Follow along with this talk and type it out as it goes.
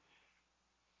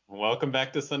Welcome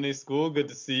back to Sunday School. Good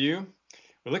to see you.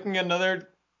 We're looking at another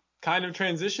kind of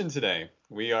transition today.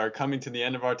 We are coming to the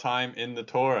end of our time in the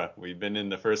Torah. We've been in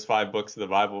the first 5 books of the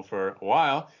Bible for a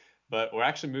while, but we're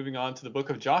actually moving on to the book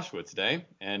of Joshua today,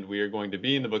 and we are going to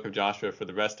be in the book of Joshua for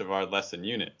the rest of our lesson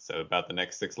unit, so about the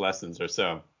next 6 lessons or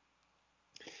so.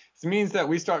 This means that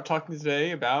we start talking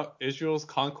today about Israel's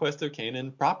conquest of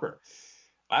Canaan proper.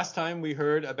 Last time we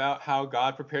heard about how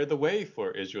God prepared the way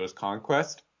for Israel's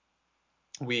conquest.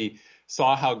 We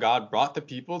saw how God brought the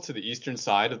people to the eastern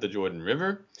side of the Jordan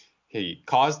River. He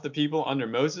caused the people under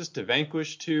Moses to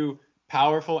vanquish 2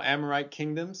 powerful Amorite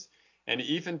kingdoms, and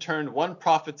he even turned one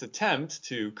prophet's attempt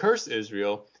to curse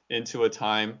Israel into a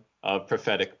time of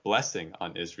prophetic blessing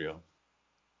on Israel.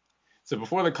 So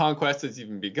before the conquest has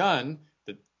even begun,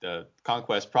 the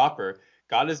conquest proper,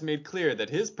 God has made clear that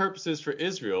his purposes for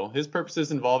Israel, his purposes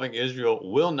involving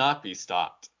Israel, will not be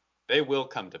stopped. They will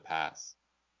come to pass.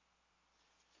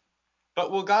 But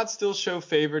will God still show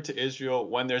favor to Israel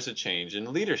when there's a change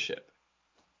in leadership?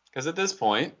 Because at this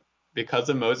point, because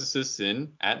of Moses'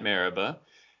 sin at Meribah,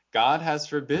 God has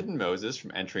forbidden Moses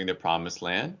from entering the promised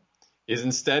land. He's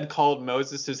instead called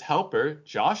Moses' helper,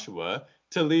 Joshua,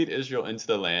 to lead Israel into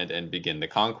the land and begin the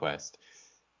conquest.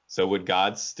 So would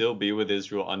God still be with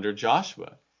Israel under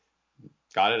Joshua?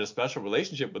 God had a special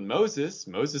relationship with Moses.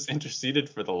 Moses interceded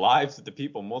for the lives of the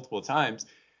people multiple times.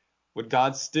 Would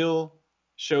God still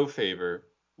show favor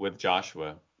with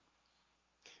Joshua?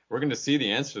 We're going to see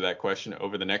the answer to that question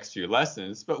over the next few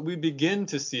lessons, but we begin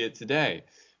to see it today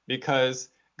because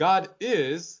God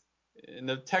is, in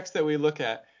the text that we look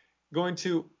at, going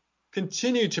to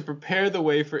continue to prepare the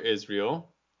way for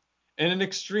Israel in an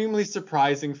extremely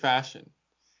surprising fashion.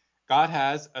 God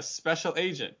has a special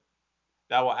agent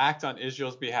that will act on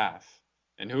Israel's behalf.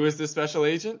 And who is this special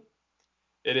agent?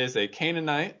 It is a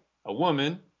Canaanite, a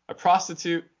woman, a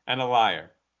prostitute, and a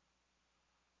liar.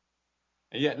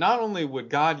 And yet not only would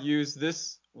God use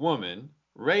this woman,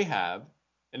 Rahab,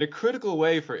 in a critical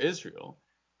way for Israel,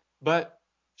 but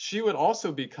she would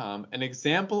also become an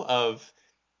example of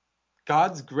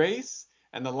God's grace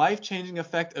and the life-changing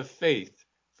effect of faith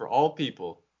for all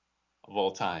people of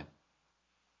all time.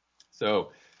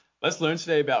 So let's learn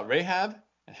today about Rahab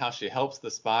and how she helps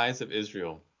the spies of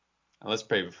Israel. And let's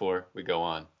pray before we go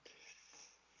on.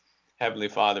 Heavenly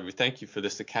Father, we thank you for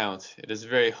this account. It is a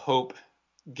very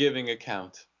hope-giving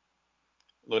account.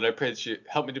 Lord, I pray that you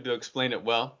help me to be able to explain it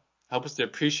well. Help us to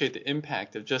appreciate the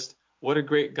impact of just what a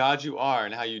great God you are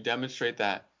and how you demonstrate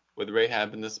that with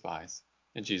Rahab and the spies.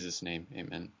 In Jesus' name,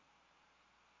 amen.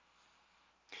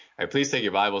 All right, please take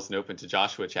your Bibles and open to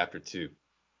Joshua chapter 2.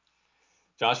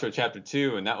 Joshua chapter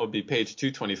 2, and that will be page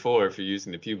 224 if you're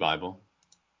using the Pew Bible.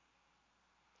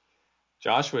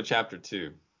 Joshua chapter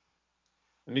 2.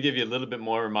 Let me give you a little bit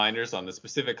more reminders on the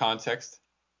specific context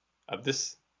of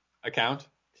this account.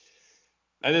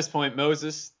 At this point,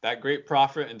 Moses, that great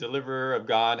prophet and deliverer of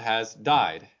God, has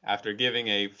died after giving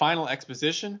a final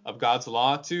exposition of God's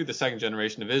law to the second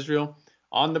generation of Israel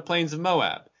on the plains of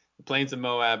Moab. The plains of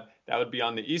Moab, that would be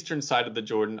on the eastern side of the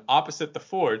Jordan, opposite the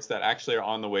fords that actually are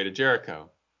on the way to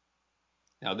Jericho.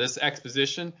 Now, this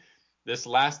exposition, this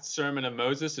last sermon of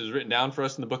Moses, is written down for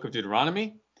us in the book of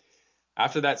Deuteronomy.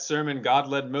 After that sermon, God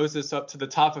led Moses up to the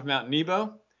top of Mount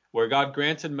Nebo, where God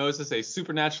granted Moses a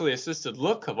supernaturally assisted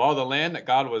look of all the land that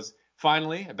God was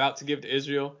finally about to give to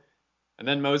Israel. And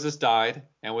then Moses died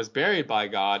and was buried by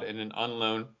God in an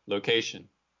unknown location,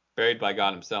 buried by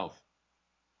God himself.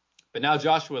 But now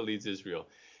Joshua leads Israel.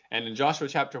 And in Joshua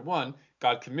chapter 1,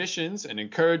 God commissions and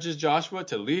encourages Joshua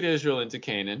to lead Israel into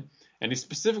Canaan. And he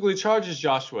specifically charges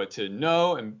Joshua to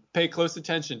know and pay close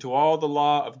attention to all the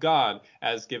law of God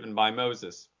as given by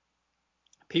Moses.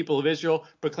 People of Israel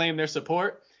proclaim their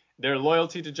support, their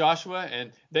loyalty to Joshua,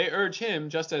 and they urge him,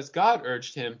 just as God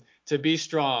urged him, to be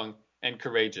strong and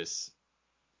courageous.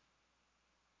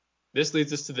 This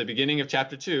leads us to the beginning of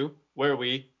chapter 2, where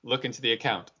we look into the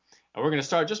account. And we're going to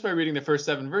start just by reading the first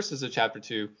 7 verses of chapter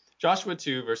 2, Joshua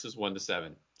 2, verses 1 to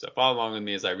 7. So follow along with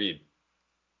me as I read.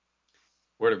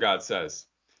 Word of God says,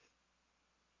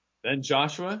 Then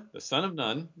Joshua, the son of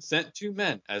Nun, sent 2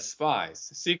 men as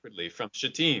spies secretly from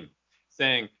Shittim,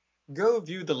 saying, Go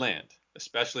view the land,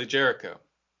 especially Jericho.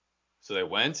 So they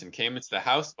went and came into the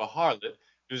house of a harlot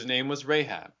whose name was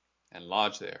Rahab, and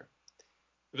lodged there.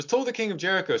 It was told the king of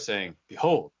Jericho, saying,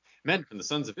 Behold, men from the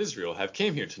sons of Israel have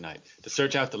came here tonight to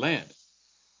search out the land.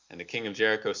 And the king of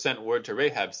Jericho sent word to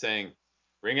Rahab, saying,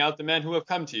 Bring out the men who have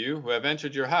come to you, who have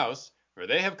entered your house, for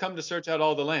they have come to search out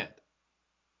all the land.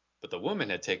 But the woman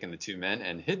had taken the 2 men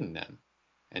and hidden them.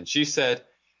 And she said,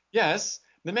 Yes,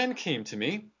 the men came to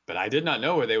me, but I did not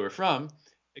know where they were from.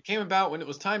 It came about when it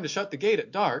was time to shut the gate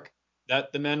at dark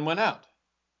that the men went out.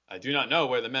 I do not know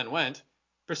where the men went.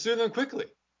 Pursue them quickly,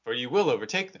 for you will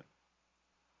overtake them.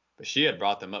 But she had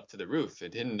brought them up to the roof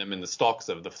and hidden them in the stalks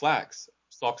of flax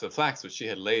which she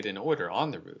had laid in order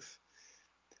on the roof.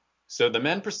 So the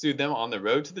men pursued them on the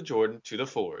road to the Jordan to the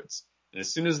fords, and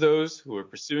as soon as those who were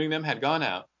pursuing them had gone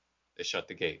out, they shut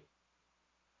the gate.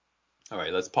 All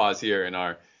right, let's pause here in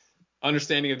our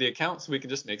understanding of the account so we can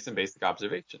just make some basic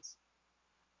observations.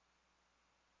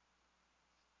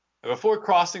 Before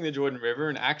crossing the Jordan River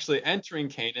and actually entering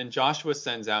Canaan, Joshua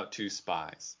sends out 2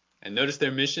 spies. And notice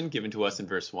their mission given to us in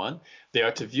verse 1. They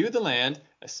are to view the land,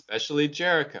 especially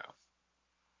Jericho.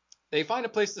 They find a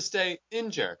place to stay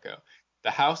in Jericho,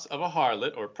 the house of a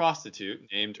harlot or prostitute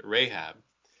named Rahab.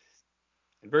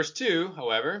 In verse 2,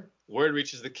 however, word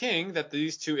reaches the king that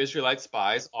these 2 Israelite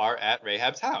spies are at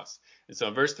Rahab's house. And so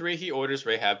in verse 3, he orders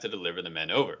Rahab to deliver the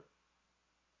men over.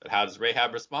 But how does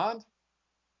Rahab respond?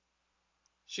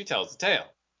 She tells the tale.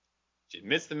 She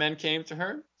admits the men came to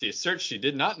her. She asserts she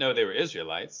did not know they were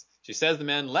Israelites. She says the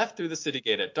men left through the city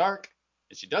gate at dark,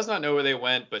 and she does not know where they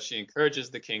went, but she encourages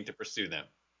the king to pursue them.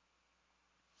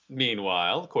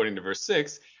 Meanwhile, according to verse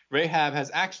 6, Rahab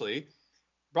has actually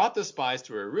brought the spies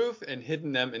to her roof and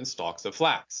hidden them in stalks of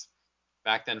flax.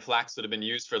 Back then, flax would have been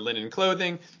used for linen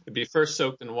clothing. It would be first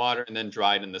soaked in water and then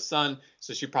dried in the sun,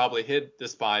 so she probably hid the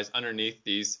spies underneath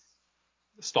these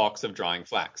stalks of drying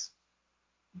flax.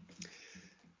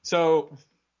 So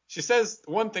she says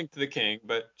one thing to the king,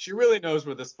 but she really knows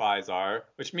where the spies are,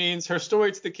 which means her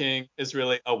story to the king is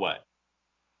really a what?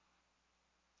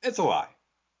 It's a lie.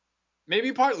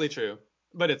 Maybe partly true,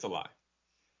 but it's a lie.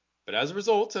 But as a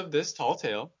result of this tall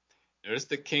tale, notice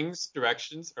the king's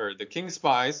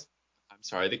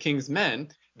men,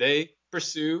 they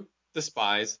pursue the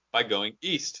spies by going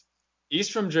east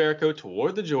from Jericho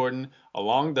toward the Jordan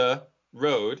along the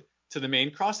road to the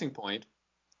main crossing point,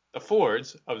 the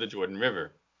fords of the Jordan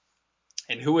River.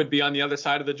 And who would be on the other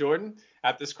side of the Jordan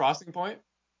at this crossing point?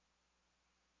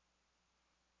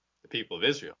 The people of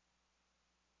Israel.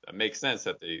 It makes sense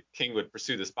that the king would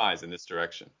pursue the spies in this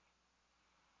direction.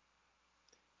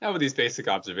 Now, with these basic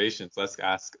observations, let's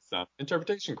ask some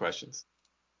interpretation questions.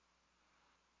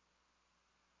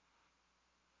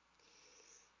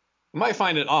 We might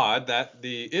find it odd that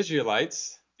the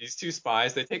Israelites, these 2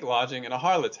 spies, they take lodging in a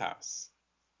harlot's house.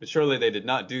 But surely they did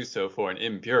not do so for an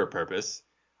impure purpose.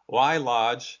 Why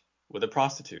lodge with a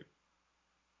prostitute?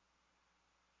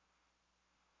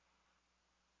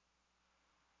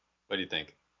 What do you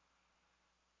think?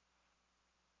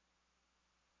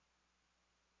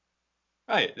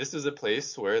 Right, this is a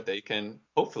place where they can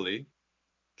hopefully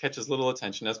catch as little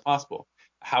attention as possible.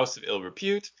 A house of ill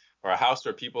repute, or a house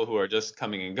where people who are just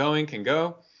coming and going can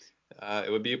go.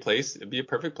 It would be a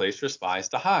perfect place for spies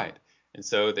to hide. And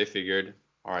so they figured,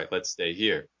 all right, let's stay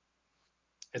here.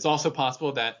 It's also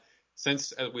possible that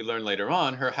since, as we learn later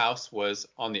on, her house was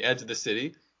on the edge of the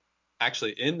city,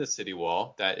 actually in the city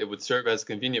wall, that it would serve as a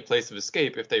convenient place of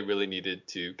escape if they really needed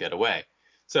to get away.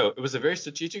 So it was a very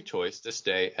strategic choice to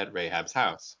stay at Rahab's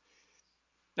house.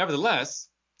 Nevertheless,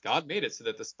 God made it so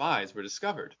that the spies were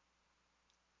discovered.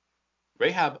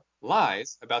 Rahab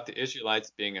lies about the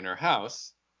Israelites being in her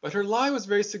house, but her lie was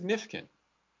very significant.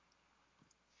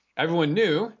 Everyone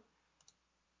knew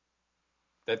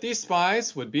that these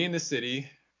spies would be in the city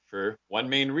for one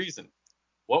main reason.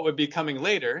 What would be coming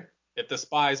later if the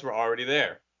spies were already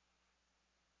there?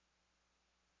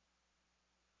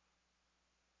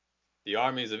 The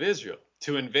armies of Israel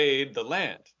to invade the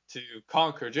land, to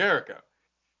conquer Jericho.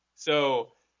 So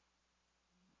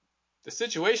the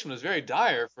situation was very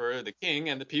dire for the king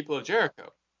and the people of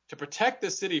Jericho. To protect the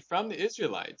city from the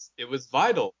Israelites, it was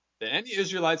vital that any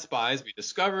Israelite spies be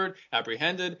discovered,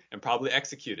 apprehended, and probably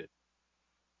executed.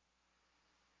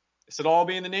 This would all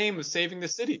be in the name of saving the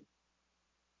city.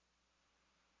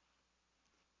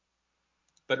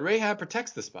 But Rahab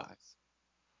protects the spies.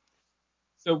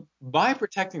 So by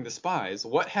protecting the spies,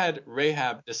 what had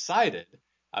Rahab decided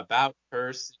about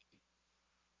her city?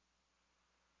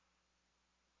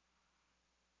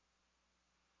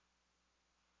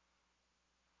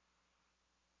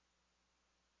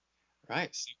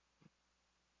 Right.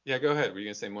 Yeah, go ahead. Were you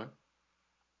going to say more?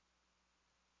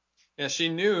 Yeah, she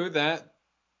knew that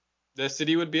the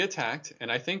city would be attacked, and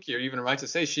I think you're even right to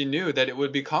say she knew that it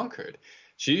would be conquered.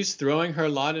 She's throwing her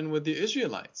lot in with the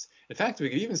Israelites. In fact, we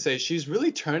could even say she's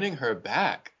really turning her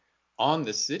back on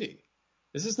the city.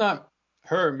 This is not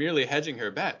her merely hedging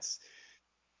her bets.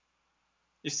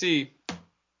 You see,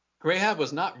 Rahab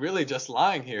was not really just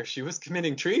lying here, she was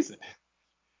committing treason.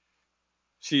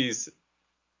 She's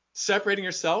separating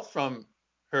herself from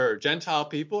her Gentile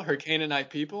people, her Canaanite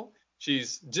people.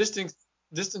 She's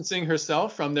distancing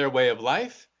herself from their way of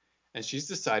life, and she's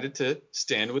decided to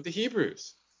stand with the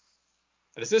Hebrews.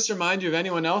 Does this remind you of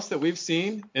anyone else that we've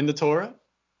seen in the Torah?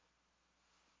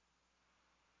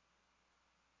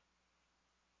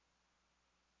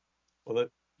 Well,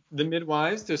 the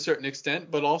midwives to a certain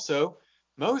extent, but also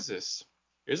Moses.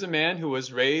 Here's a man who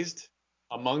was raised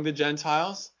among the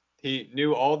Gentiles. He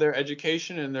knew all their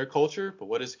education and their culture, but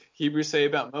what does Hebrews say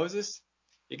about Moses?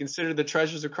 He considered the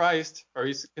treasures of Christ, or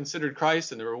he considered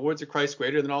Christ and the rewards of Christ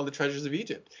greater than all the treasures of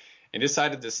Egypt, and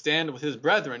decided to stand with his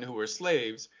brethren who were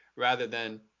slaves rather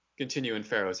than continue in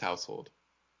Pharaoh's household.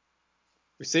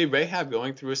 We see Rahab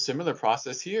going through a similar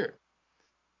process here.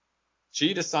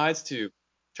 She decides to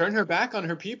turn her back on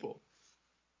her people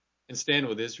and stand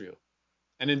with Israel.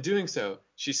 And in doing so,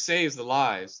 she saves the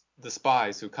lives of the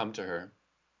spies who come to her.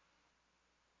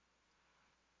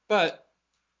 But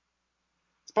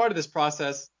as part of this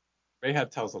process,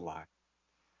 Rahab tells a lie.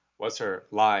 Was her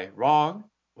lie wrong?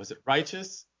 Was it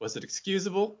righteous? Was it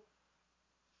excusable?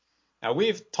 Now,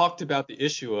 we've talked about the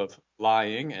issue of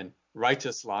lying and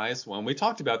righteous lies when we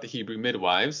talked about the Hebrew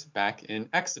midwives back in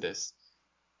Exodus.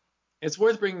 It's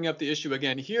worth bringing up the issue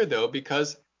again here, though,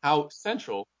 because how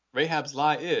central Rahab's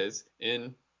lie is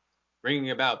in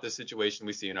bringing about the situation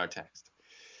we see in our text.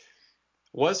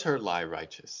 Was her lie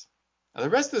righteous? Now, the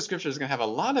rest of the scripture is going to have a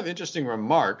lot of interesting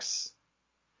remarks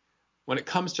when it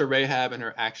comes to Rahab and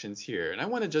her actions here. And I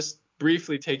want to just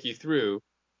briefly take you through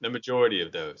the majority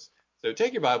of those. So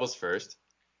take your Bibles first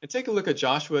and take a look at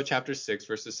Joshua chapter 6,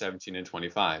 verses 17 and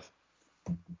 25.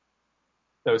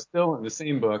 So still in the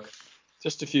same book,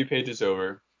 just a few pages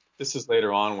over. This is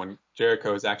later on when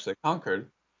Jericho is actually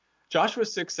conquered. Joshua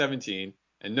 6:17,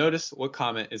 and notice what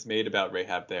comment is made about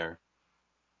Rahab there.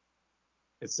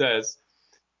 It says,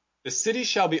 "The city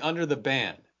shall be under the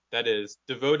ban, that is,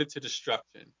 devoted to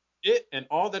destruction. It and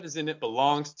all that is in it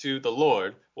belongs to the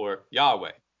Lord," or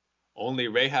Yahweh. "Only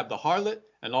Rahab the harlot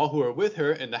and all who are with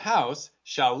her in the house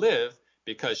shall live,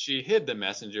 because she hid the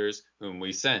messengers whom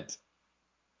we sent."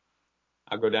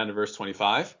 I'll go down to verse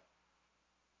 25.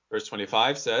 Verse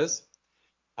 25 says,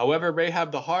 "However,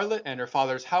 Rahab the harlot and her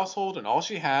father's household and all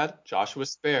she had, Joshua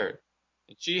spared.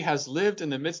 And she has lived in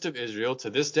the midst of Israel to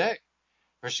this day,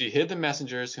 for she hid the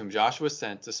messengers whom Joshua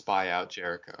sent to spy out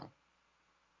Jericho."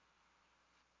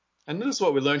 And notice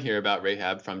what we learn here about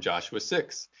Rahab from Joshua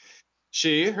 6.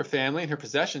 She, her family, and her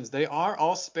possessions, they are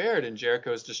all spared in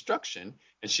Jericho's destruction,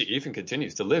 and she even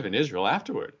continues to live in Israel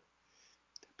afterward.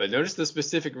 But notice the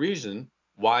specific reason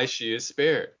why she is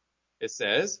spared. It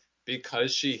says,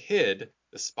 because she hid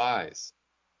the spies.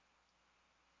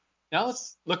 Now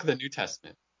let's look at the New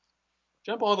Testament.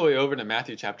 Jump all the way over to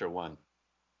Matthew chapter 1.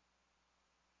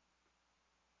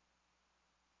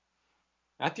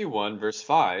 Matthew 1, verse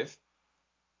 5,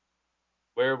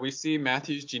 where we see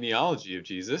Matthew's genealogy of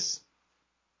Jesus,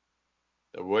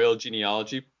 the royal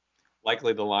genealogy,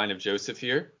 likely the line of Joseph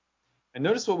here. And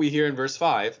notice what we hear in verse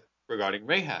 5 regarding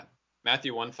Rahab.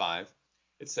 Matthew 1:5,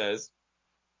 it says,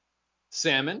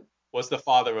 "Salmon was the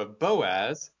father of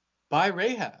Boaz by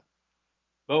Rahab.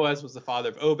 Boaz was the father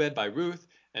of Obed by Ruth,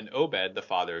 and Obed the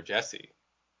father of Jesse."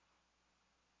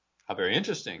 How very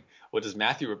interesting. What does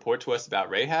Matthew report to us about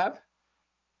Rahab?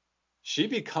 She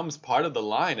becomes part of the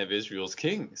line of Israel's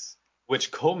kings,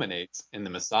 which culminates in the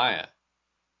Messiah.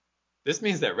 This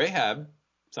means that Rahab,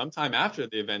 sometime after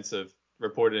the events of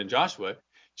reported in Joshua,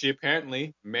 she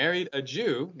apparently married a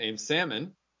Jew named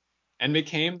Salmon and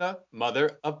became the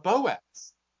mother of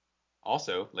Boaz,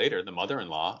 also later the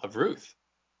mother-in-law of Ruth.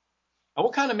 Now,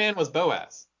 what kind of man was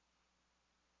Boaz?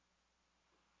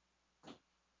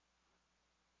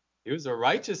 He was a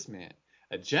righteous man,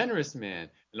 a generous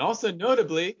man, and also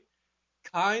notably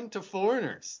kind to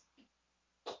foreigners.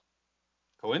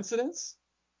 Coincidence?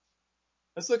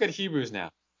 Let's look at Hebrews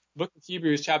now. Book of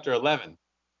Hebrews chapter 11.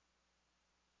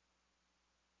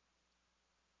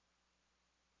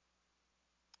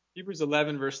 Hebrews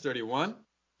 11 verse 31.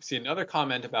 We see another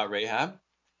comment about Rahab.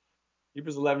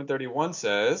 Hebrews 11:31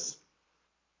 says,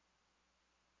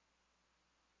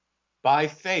 "By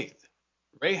faith,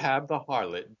 Rahab the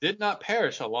harlot did not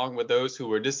perish along with those who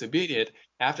were disobedient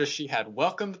after she had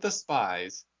welcomed the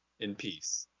spies in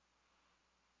peace."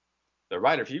 The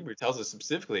writer of Hebrews tells us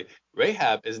specifically,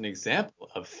 Rahab is an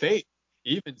example of faith,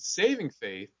 even saving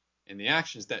faith in the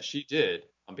actions that she did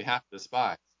on behalf of the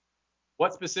spies.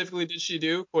 What specifically did she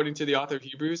do, according to the author of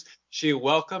Hebrews? She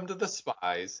welcomed the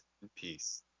spies in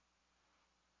peace.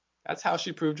 That's how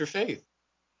she proved her faith.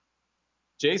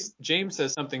 James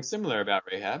says something similar about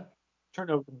Rahab. Turn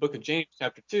over to the book of James,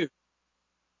 chapter 2.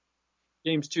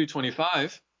 James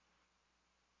 2:25.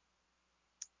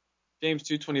 James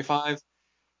 2:25.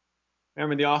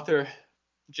 Remember, the author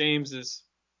James is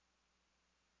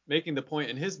making the point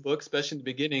in his book, especially in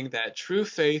the beginning, that true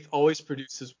faith always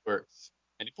produces works.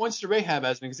 And he points to Rahab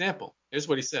as an example. Here's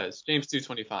what he says, James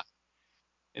 2:25.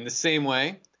 In the same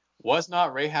way, was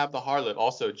not Rahab the harlot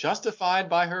also justified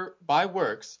by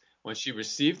works when she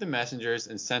received the messengers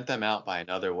and sent them out by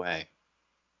another way?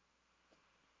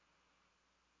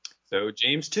 So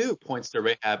James 2 points to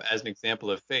Rahab as an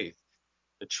example of faith,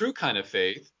 the true kind of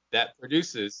faith that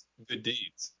produces good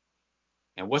deeds.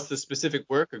 And what's the specific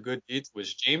work or good deeds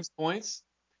which James points?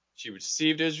 She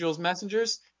received Israel's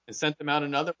messengers and sent them out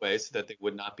another way so that they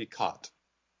would not be caught.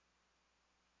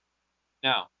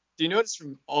 Now, do you notice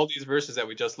from all these verses that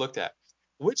we just looked at,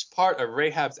 which part of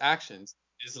Rahab's actions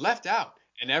is left out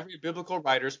in every biblical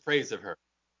writer's praise of her?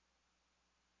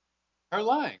 Her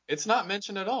lying. It's not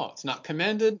mentioned at all. It's not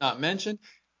commended, not mentioned.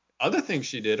 Other things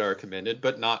she did are commended,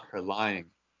 but not her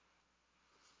lying.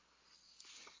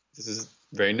 This is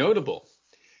very notable.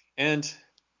 And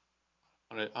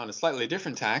on a slightly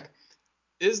different tack,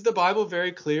 is the Bible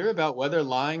very clear about whether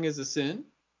lying is a sin?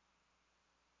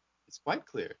 It's quite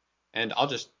clear. And I'll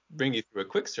just bring you through a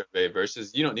quick survey of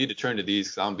verses. You don't need to turn to these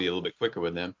because I'll be a little bit quicker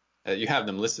with them. You have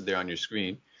them listed there on your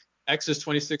screen. Exodus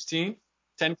 20:16,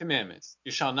 10 Commandments.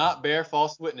 You shall not bear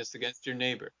false witness against your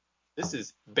neighbor. This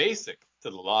is basic to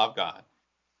the law of God.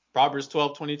 Proverbs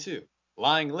 12:22,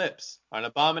 lying lips are an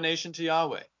abomination to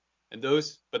Yahweh,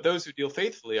 but those who deal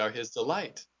faithfully are his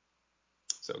delight.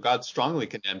 So God strongly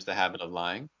condemns the habit of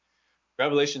lying.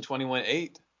 Revelation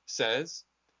 21:8 says,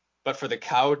 but for the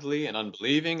cowardly and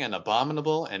unbelieving and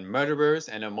abominable and murderers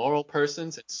and immoral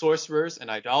persons and sorcerers and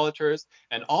idolaters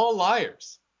and all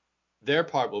liars, their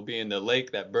part will be in the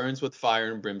lake that burns with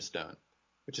fire and brimstone,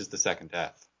 which is the second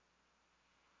death.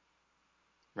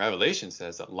 Revelation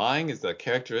says that lying is the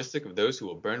characteristic of those who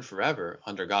will burn forever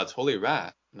under God's holy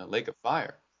wrath in a lake of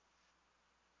fire.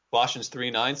 Colossians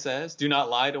 3:9 says, do not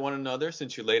lie to one another,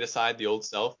 since you laid aside the old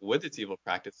self with its evil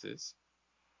practices.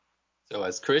 So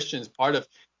as Christians, part of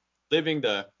living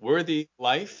the worthy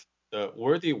life, the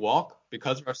worthy walk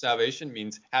because of our salvation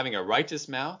means having a righteous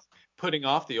mouth, putting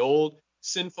off the old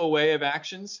sinful way of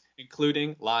actions,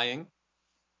 including lying.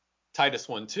 Titus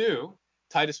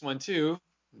 1:2,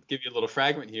 give you a little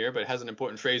fragment here, but it has an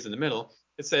important phrase in the middle.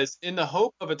 It says, in the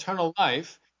hope of eternal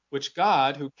life, which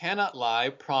God, who cannot lie,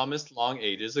 promised long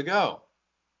ages ago.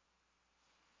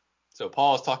 So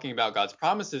Paul is talking about God's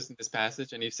promises in this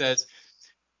passage, and he says,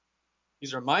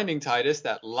 he's reminding Titus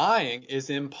that lying is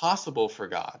impossible for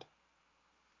God.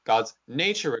 God's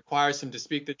nature requires him to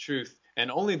speak the truth and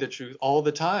only the truth all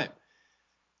the time.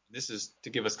 This is to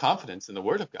give us confidence in the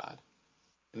word of God.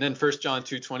 And then 1 John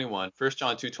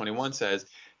 2:21 says,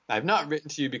 I have not written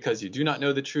to you because you do not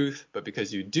know the truth, but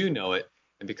because you do know it,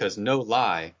 and because no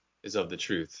lie is of the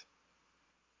truth.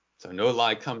 So no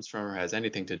lie comes from or has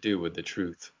anything to do with the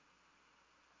truth.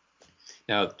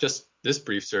 Now, just this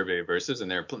brief survey of verses,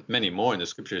 and there are many more in the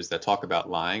scriptures that talk about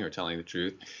lying or telling the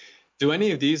truth. Do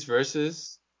any of these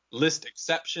verses list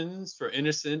exceptions for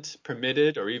innocent,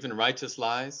 permitted, or even righteous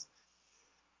lies?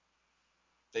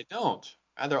 They don't.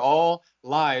 Rather, all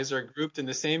lies are grouped in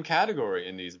the same category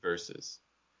in these verses,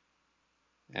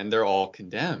 and they're all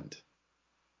condemned.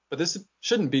 But this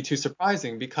shouldn't be too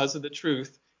surprising because of the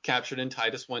truth captured in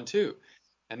Titus 1:2,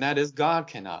 and that is God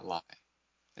cannot lie.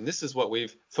 And this is what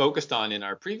we've focused on in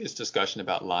our previous discussion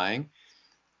about lying.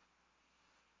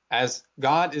 As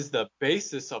God is the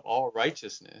basis of all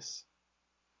righteousness,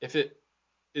 if it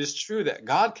is true that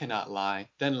God cannot lie,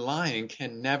 then lying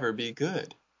can never be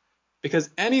good.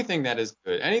 Because anything that is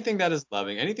good, anything that is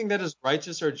loving, anything that is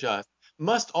righteous or just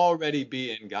must already be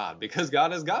in God, because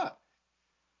God is God.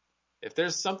 If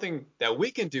there's something that we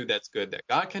can do that's good that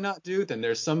God cannot do, then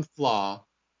there's some flaw,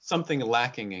 something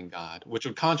lacking in God, which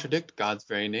would contradict God's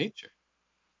very nature.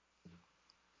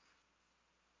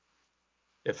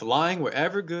 If lying were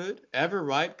ever good, ever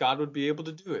right, God would be able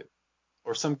to do it,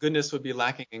 or some goodness would be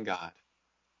lacking in God.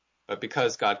 But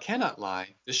because God cannot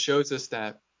lie, this shows us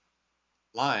that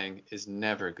lying is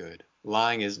never good.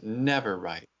 Lying is never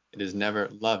right. It is never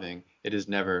loving. It is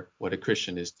never what a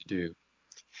Christian is to do.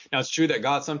 Now, it's true that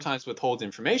God sometimes withholds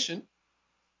information,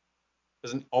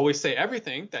 doesn't always say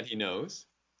everything that he knows.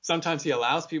 Sometimes he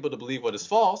allows people to believe what is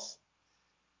false,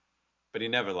 but he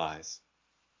never lies.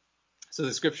 So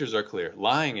the scriptures are clear.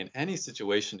 Lying in any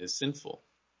situation is sinful.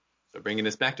 So bringing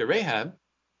this back to Rahab,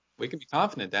 we can be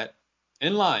confident that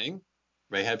in lying,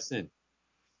 Rahab sinned.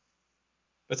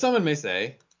 But someone may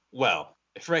say, well,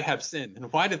 if Rahab sinned, then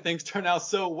why did things turn out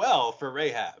so well for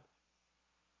Rahab?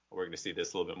 We're going to see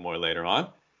this a little bit more later on.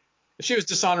 If she was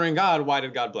dishonoring God, why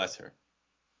did God bless her?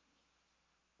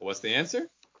 What's the answer?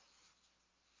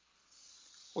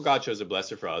 Well, God chose to bless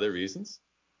her for other reasons.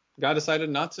 God decided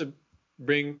not to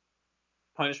bring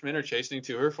punishment or chastening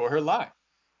to her for her lie.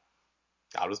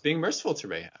 God was being merciful to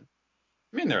Rahab.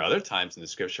 I mean, there are other times in the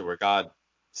scripture where God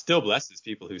still blesses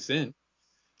people who sin.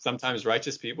 Sometimes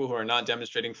righteous people who are not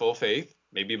demonstrating full faith,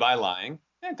 maybe by lying,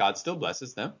 and God still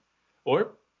blesses them.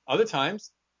 Or other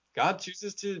times, God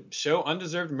chooses to show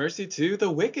undeserved mercy to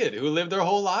the wicked who live their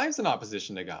whole lives in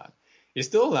opposition to God. He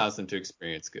still allows them to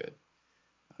experience good.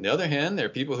 On the other hand, there are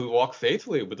people who walk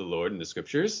faithfully with the Lord in the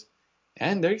scriptures,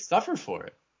 and they suffer for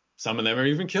it. Some of them are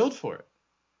even killed for it.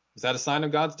 Is that a sign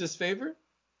of God's disfavor?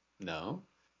 No.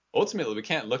 Ultimately, we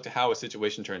can't look to how a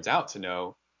situation turns out to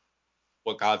know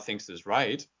what God thinks is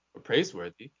right or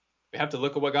praiseworthy. We have to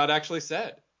look at what God actually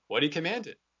said, what he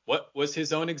commanded, what was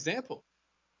his own example,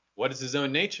 what is his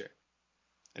own nature.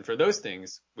 And for those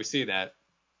things, we see that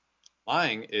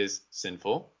lying is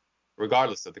sinful,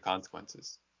 regardless of the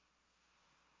consequences.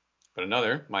 But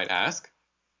another might ask,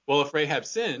 well, if Rahab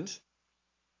sinned,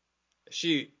 if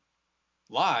she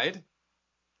lied,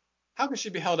 how can she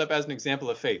be held up as an example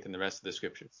of faith in the rest of the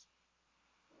scriptures?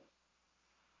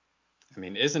 I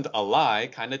mean, isn't a lie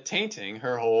kind of tainting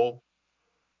her whole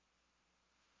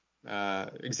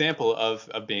example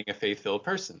of being a faith-filled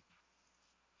person?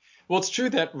 Well, it's true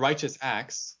that righteous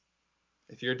acts,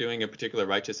 if you're doing a particular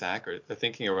righteous act or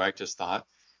thinking a righteous thought,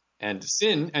 and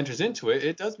sin enters into it,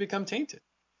 it does become tainted.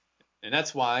 And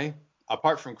that's why,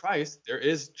 apart from Christ, there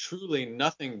is truly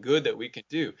nothing good that we can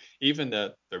do. Even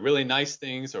the really nice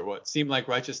things or what seem like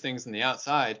righteous things on the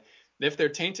outside, if they're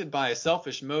tainted by a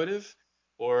selfish motive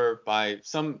or by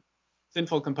some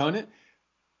sinful component,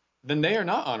 then they are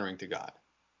not honoring to God.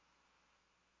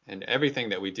 And everything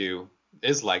that we do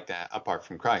is like that apart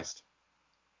from Christ.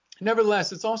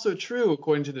 Nevertheless, it's also true,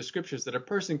 according to the scriptures, that a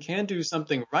person can do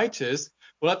something righteous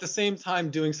while at the same time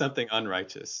doing something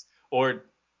unrighteous, or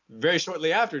very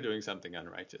shortly after doing something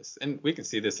unrighteous. And we can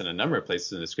see this in a number of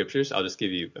places in the scriptures. I'll just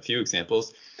give you a few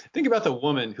examples. Think about the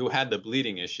woman who had the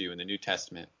bleeding issue in the New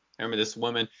Testament. Remember this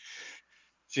woman?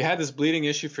 She had this bleeding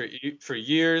issue for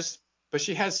years, but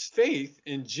she has faith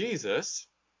in Jesus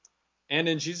and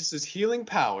in Jesus' healing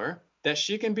power that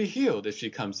she can be healed if she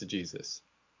comes to Jesus.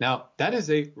 Now, that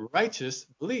is a righteous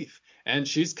belief, and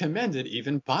she's commended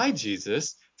even by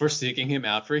Jesus for seeking him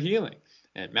out for healing.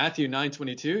 In Matthew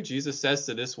 9:22, Jesus says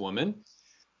to this woman,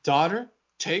 "Daughter,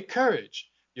 take courage.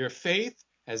 Your faith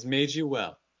has made you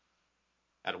well."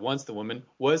 At once the woman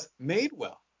was made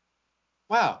well.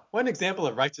 Wow, what an example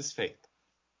of righteous faith.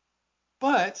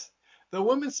 But the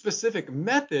woman's specific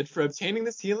method for obtaining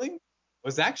this healing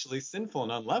was actually sinful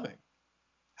and unloving.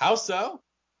 How so?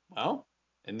 Well,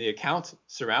 in the account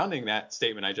surrounding that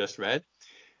statement I just read,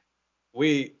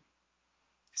 we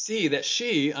see that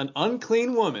she, an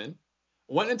unclean woman,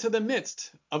 went into the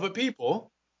midst of a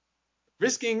people,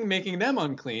 risking making them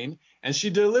unclean, and she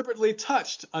deliberately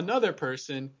touched another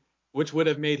person, which would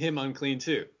have made him unclean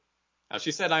too. Now,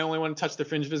 she said, I only want to touch the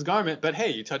fringe of his garment, but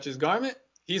hey, you touch his garment,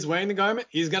 he's wearing the garment,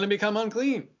 he's going to become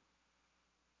unclean.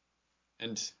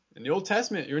 And in the Old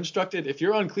Testament, you're instructed, if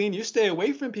you're unclean, you stay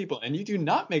away from people and you do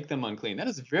not make them unclean. That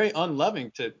is very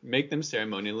unloving to make them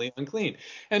ceremonially unclean.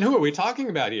 And who are we talking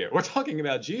about here? We're talking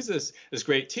about Jesus, this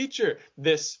great teacher,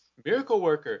 this miracle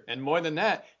worker. And more than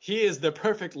that, he is the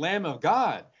perfect Lamb of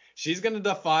God. She's going to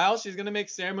defile, she's going to make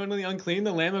ceremonially unclean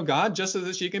the Lamb of God just so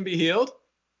that she can be healed?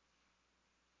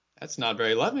 That's not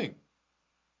very loving.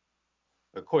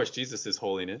 Of course, Jesus is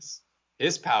holiness.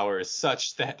 His power is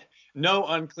such that no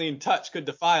unclean touch could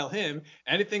defile him.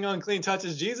 Anything unclean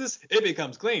touches Jesus, it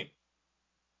becomes clean.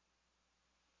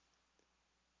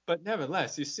 But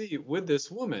nevertheless, you see, with this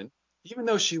woman, even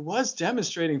though she was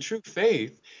demonstrating true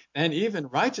faith and even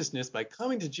righteousness by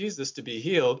coming to Jesus to be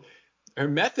healed, her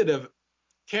method of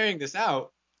carrying this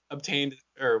out obtained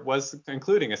or was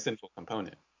including a sinful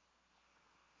component.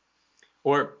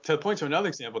 Or to point to another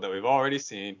example that we've already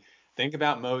seen, think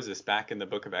about Moses back in the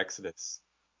book of Exodus.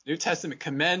 The New Testament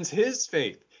commends his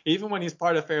faith, even when he's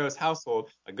part of Pharaoh's household,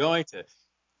 by going to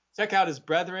check out his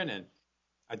brethren and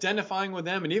identifying with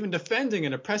them and even defending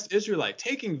an oppressed Israelite,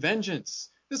 taking vengeance.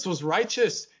 This was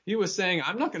righteous. He was saying,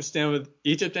 I'm not going to stand with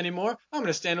Egypt anymore. I'm going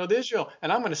to stand with Israel,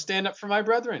 and I'm going to stand up for my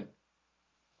brethren.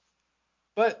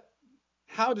 But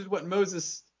how did what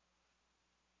Moses,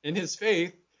 in his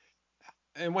faith,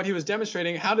 and what he was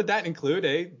demonstrating, how did that include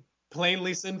a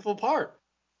plainly sinful part?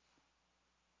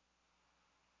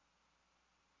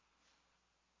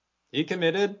 He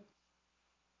committed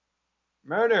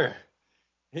murder.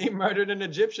 He murdered an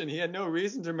Egyptian. He had no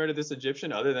reason to murder this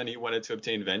Egyptian other than he wanted to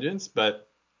obtain vengeance, but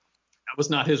that was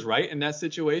not his right in that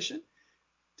situation.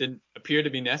 Didn't appear to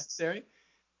be necessary.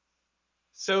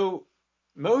 So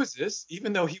Moses,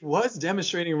 even though he was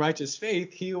demonstrating righteous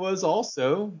faith, he was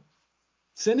also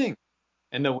sinning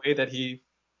in the way that he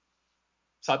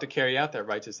sought to carry out that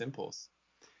righteous impulse.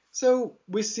 So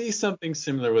we see something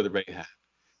similar with Rahab.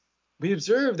 We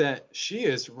observe that she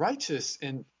is righteous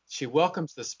and she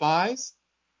welcomes the spies.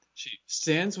 She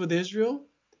stands with Israel.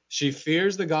 She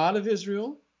fears the God of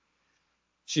Israel.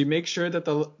 She makes sure that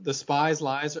the spies'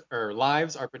 lives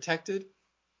are protected.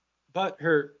 But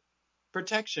her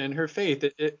protection, her faith,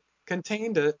 it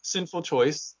contained a sinful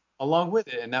choice along with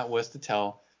it, and that was to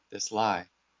tell this lie.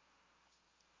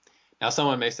 Now,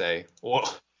 someone may say,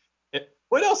 well,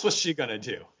 what else was she going to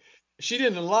do? If she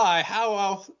didn't lie,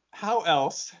 how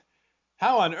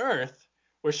on earth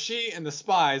were she and the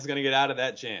spies going to get out of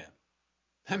that jam?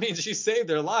 I mean, she saved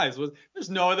their lives. There's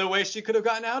no other way she could have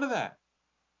gotten out of that.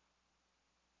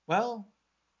 Well,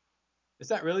 is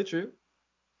that really true?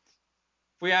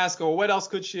 If we ask, well, what else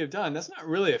could she have done? That's not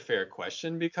really a fair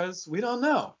question because we don't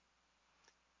know.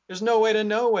 There's no way to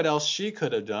know what else she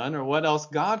could have done or what else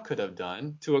God could have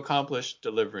done to accomplish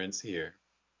deliverance here.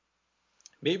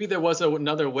 Maybe there was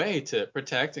another way to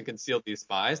protect and conceal these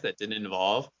spies that didn't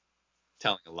involve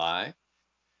telling a lie.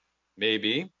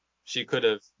 Maybe she could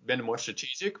have been more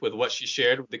strategic with what she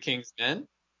shared with the king's men,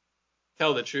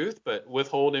 tell the truth, but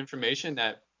withhold information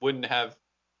that wouldn't have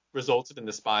resulted in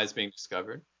the spies being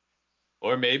discovered.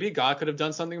 Or maybe God could have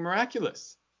done something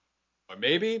miraculous. Or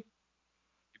maybe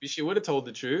she would have told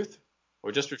the truth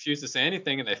or just refused to say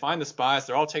anything and they find the spies,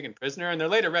 they're all taken prisoner and they're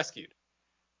later rescued.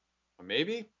 Or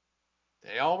maybe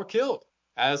they all were killed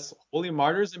as holy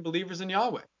martyrs and believers in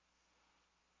Yahweh.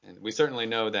 And we certainly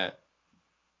know that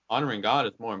honoring God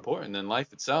is more important than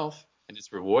life itself, and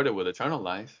it's rewarded with eternal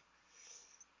life.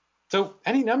 So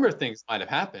any number of things might have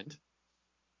happened,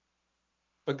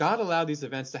 but God allowed these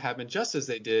events to happen just as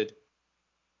they did,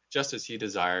 just as he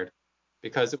desired,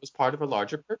 because it was part of a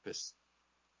larger purpose.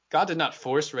 God did not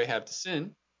force Rahab to sin.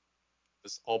 It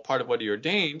was all part of what he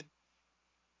ordained.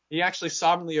 He actually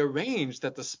sovereignly arranged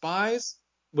that the spies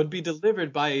would be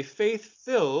delivered by a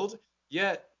faith-filled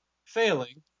yet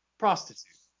failing prostitute.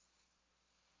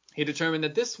 He determined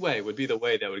that this way would be the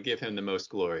way that would give him the most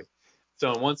glory.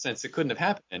 So in one sense, it couldn't have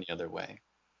happened any other way.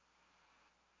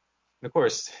 And of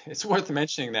course, it's worth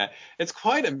mentioning that it's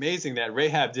quite amazing that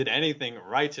Rahab did anything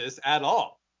righteous at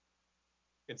all,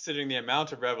 considering the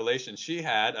amount of revelation she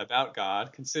had about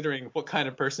God, considering what kind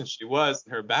of person she was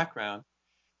and her background.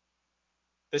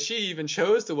 That she even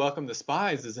chose to welcome the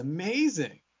spies is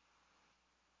amazing.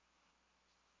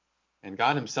 And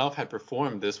God himself had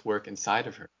performed this work inside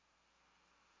of her.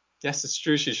 Yes, it's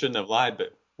true she shouldn't have lied,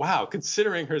 but wow,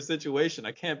 considering her situation,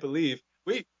 I can't believe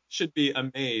we should be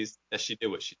amazed that she did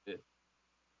what she did.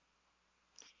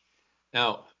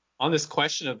 Now, on this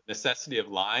question of the necessity of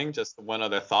lying, just one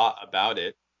other thought about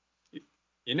it.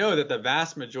 You know that the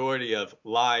vast majority of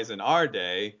lies in our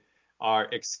day are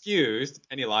excused,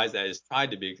 any lies that is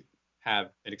tried to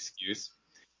have an excuse,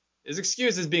 is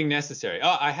excused as being necessary.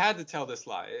 Oh, I had to tell this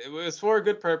lie. It was for a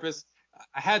good purpose.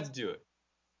 I had to do it.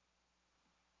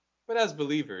 But as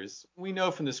believers, we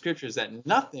know from the scriptures that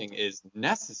nothing is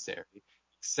necessary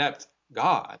except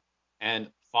God and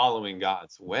following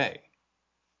God's way.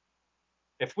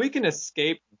 If we can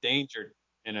escape danger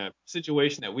in a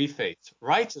situation that we face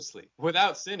righteously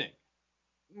without sinning,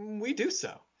 we do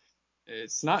so.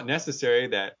 It's not necessary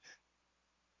that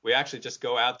we actually just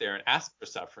go out there and ask for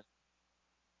suffering,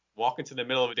 walk into the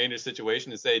middle of a dangerous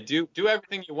situation and say, do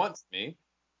everything you want to me.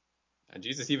 And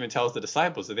Jesus even tells the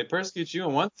disciples, if they persecute you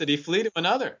in one city, flee to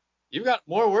another. You've got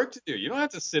more work to do. You don't have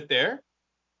to sit there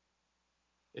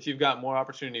if you've got more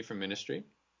opportunity for ministry.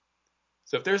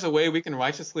 So if there's a way we can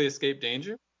righteously escape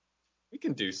danger, we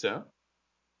can do so.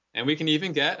 And we can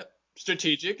even get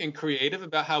strategic and creative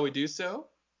about how we do so.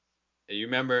 You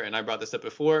remember, and I brought this up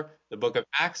before, the book of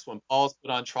Acts, when Paul's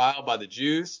put on trial by the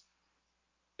Jews,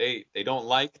 they don't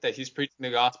like that he's preaching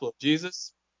the gospel of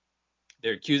Jesus.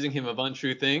 They're accusing him of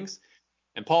untrue things.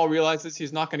 And Paul realizes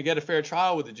he's not going to get a fair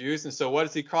trial with the Jews. And so what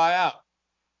does he cry out?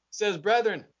 He says,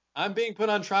 brethren, I'm being put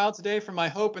on trial today for my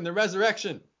hope in the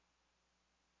resurrection,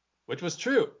 which was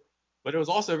true. But it was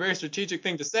also a very strategic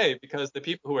thing to say because the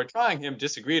people who were trying him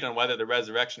disagreed on whether the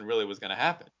resurrection really was going to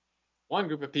happen. One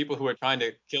group of people who were trying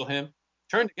to kill him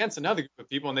turned against another group of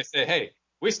people and they said, hey,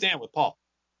 we stand with Paul.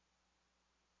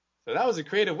 So that was a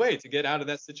creative way to get out of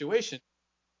that situation,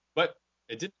 but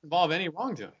it didn't involve any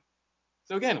wrongdoing.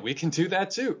 So again, we can do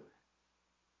that too.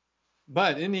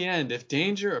 But in the end, if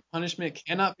danger or punishment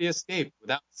cannot be escaped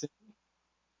without sin,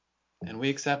 then we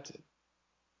accept it.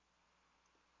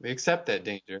 We accept that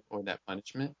danger or that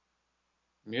punishment,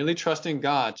 merely trusting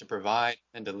God to provide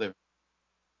and deliver.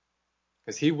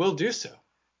 because he will do so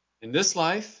in this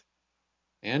life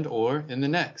and or in the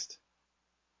next.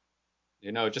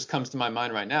 You know, it just comes to my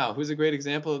mind right now. Who's a great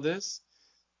example of this?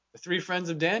 The three friends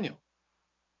of Daniel.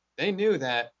 They knew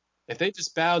that if they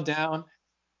just bowed down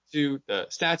to the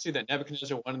statue that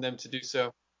Nebuchadnezzar wanted them to do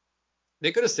so,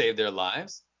 they could have saved their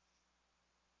lives.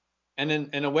 And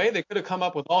in a way, they could have come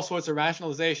up with all sorts of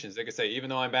rationalizations. They could say, even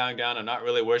though I'm bowing down, I'm not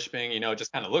really worshiping. You know, it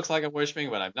just kind of looks like I'm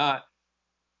worshiping, but I'm not.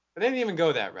 But they didn't even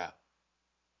go that route.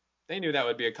 They knew that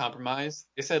would be a compromise.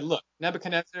 They said, look,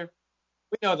 Nebuchadnezzar,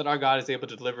 we know that our God is able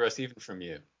to deliver us even from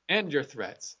you and your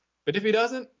threats. But if he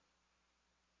doesn't,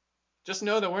 just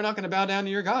know that we're not going to bow down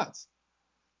to your gods.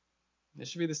 It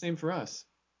should be the same for us.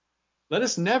 Let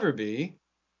us never be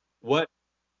what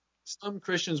some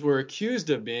Christians were accused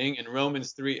of being in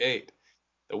Romans 3:8.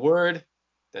 The word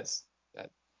that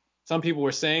some people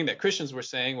were saying, that Christians were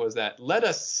saying, was that let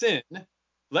us sin,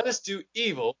 let us do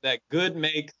evil, that good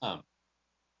may come.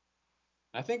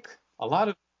 I think a lot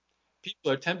of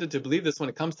people are tempted to believe this when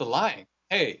it comes to lying.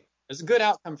 Hey, there's a good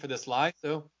outcome for this lie,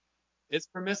 so it's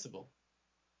permissible.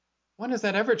 When is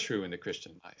that ever true in the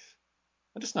Christian life?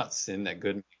 Let us not sin that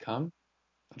good may come.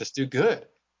 Let us do good.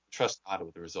 Trust God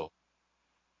with the result.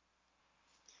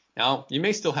 Now, you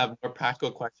may still have more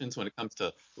practical questions when it comes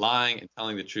to lying and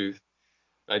telling the truth,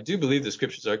 but I do believe the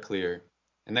scriptures are clear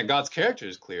and that God's character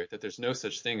is clear, that there's no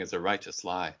such thing as a righteous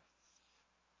lie.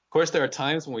 Of course, there are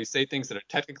times when we say things that are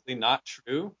technically not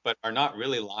true, but are not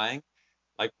really lying,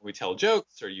 like when we tell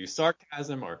jokes or use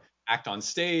sarcasm or act on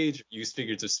stage, use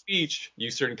figures of speech,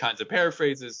 use certain kinds of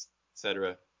paraphrases,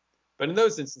 etc. But in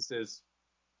those instances,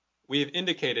 we have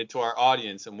indicated to our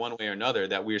audience in one way or another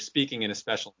that we are speaking in a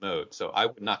special mode, so I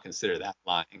would not consider that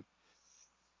lying.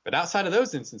 But outside of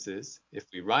those instances, if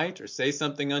we write or say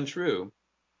something untrue,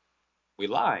 we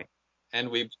lie, and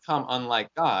we become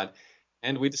unlike God,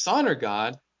 and we dishonor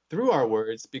God through our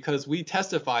words because we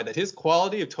testify that his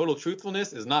quality of total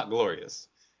truthfulness is not glorious.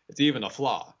 It's even a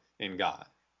flaw in God.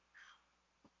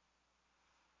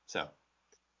 So,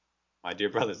 my dear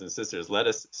brothers and sisters, let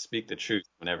us speak the truth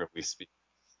whenever we speak.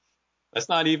 Let's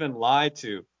not even lie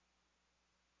to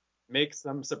make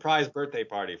some surprise birthday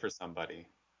party for somebody.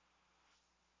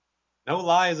 No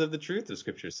lies of the truth, the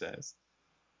scripture says.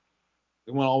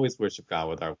 We want to always worship God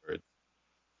with our words.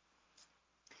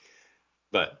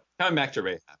 But coming back to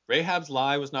Rahab, Rahab's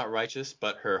lie was not righteous,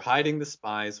 but her hiding the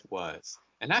spies was.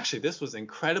 And actually, this was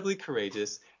incredibly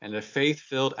courageous and a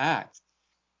faith-filled act.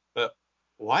 But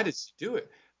why did she do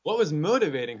it? What was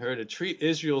motivating her to treat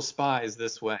Israel's spies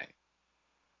this way?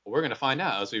 Well, we're going to find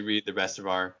out as we read the rest of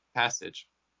our passage.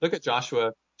 Look at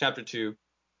Joshua chapter 2.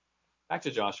 Back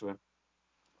to Joshua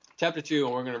chapter 2,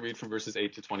 and we're going to read from verses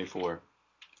 8 to 24.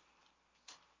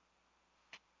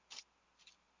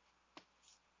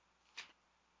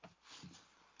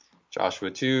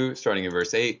 Joshua 2, starting in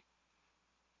verse 8.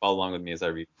 Follow along with me as I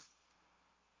read.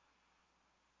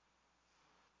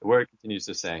 The word continues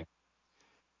to say,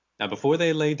 now before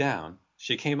they lay down,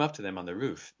 she came up to them on the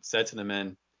roof and said to the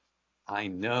men, I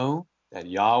know that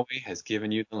Yahweh has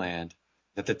given you the land,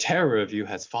 that the terror of you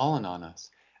has fallen on us,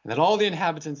 and that all the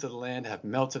inhabitants of the land have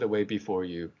melted away before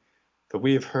you. For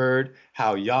we have heard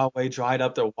how Yahweh dried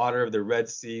up the water of the Red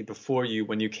Sea before you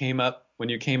when you came out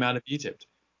of Egypt,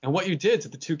 and what you did to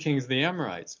the two kings of the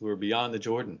Amorites who were beyond the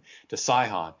Jordan, to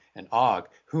Sihon and Og,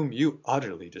 whom you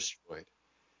utterly destroyed.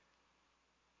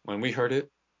 When we heard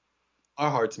it, our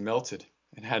hearts melted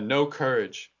and had no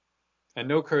courage, and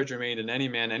no courage remained in any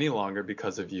man any longer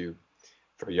because of you.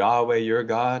 For Yahweh your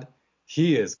God,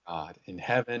 he is God in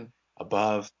heaven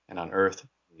above and on earth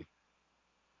beneath.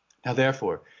 Now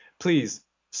therefore, please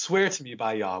swear to me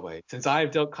by Yahweh, since I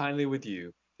have dealt kindly with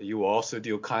you, that you will also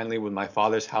deal kindly with my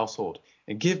father's household,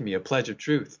 and give me a pledge of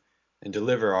truth, and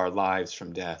deliver our lives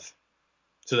from death.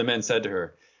 So the men said to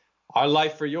her, our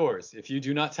life for yours, if you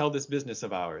do not tell this business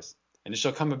of ours. And it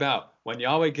shall come about, when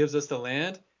Yahweh gives us the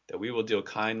land, that we will deal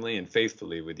kindly and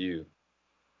faithfully with you.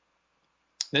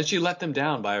 Then she let them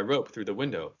down by a rope through the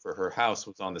window, for her house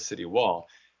was on the city wall,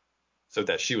 so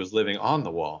that she was living on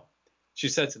the wall. She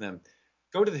said to them,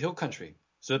 go to the hill country,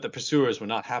 so that the pursuers will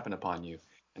not happen upon you,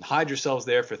 and hide yourselves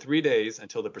there for 3 days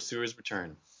until the pursuers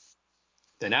return.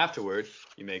 Then afterward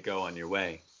you may go on your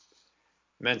way.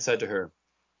 The men said to her,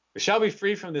 we shall be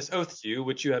free from this oath to you,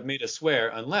 which you have made us swear,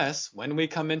 unless, when we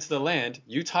come into the land,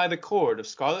 you tie the cord of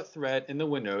scarlet thread in the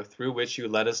window through which you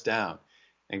let us down,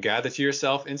 and gather to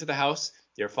yourself into the house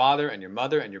your father and your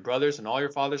mother and your brothers and all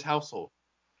your father's household.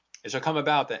 It shall come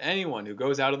about that anyone who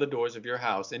goes out of the doors of your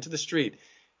house into the street,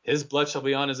 his blood shall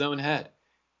be on his own head,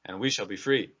 and we shall be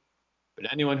free.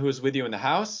 But anyone who is with you in the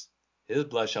house, his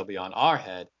blood shall be on our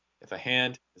head, if a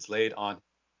hand is laid on him.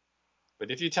 But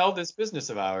if you tell this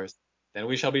business of ours, then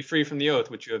we shall be free from the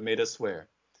oath which you have made us swear."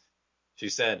 She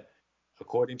said,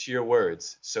 "According to your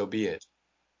words, so be it."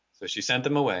 So she sent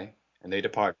them away, and they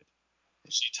departed.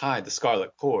 And she tied the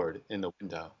scarlet cord in the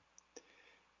window.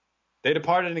 They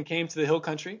departed and came to the hill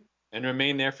country, and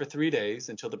remained there for 3 days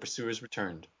until the pursuers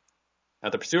returned. Now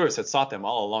the pursuers had sought them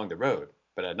all along the road,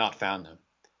 but had not found them.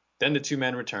 Then the two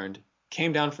men returned,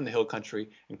 came down from the hill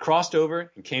country, and crossed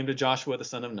over and came to Joshua the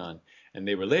son of Nun, and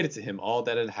they related to him all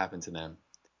that had happened to them.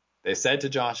 They said to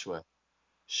Joshua,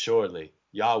 "Surely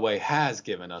Yahweh has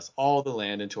given us all the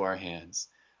land into our hands.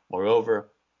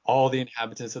 Moreover, all the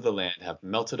inhabitants of the land have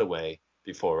melted away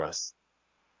before us."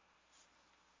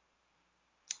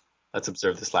 Let's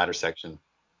observe this latter section.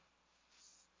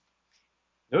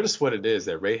 Notice what it is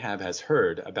that Rahab has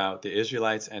heard about the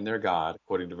Israelites and their God,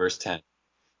 according to verse 10.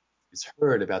 She's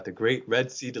heard about the great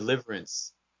Red Sea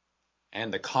deliverance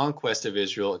and the conquest of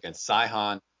Israel against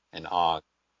Sihon and Og.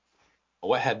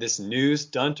 What had this news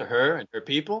done to her and her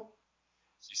people?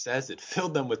 She says it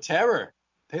filled them with terror.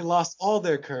 They lost all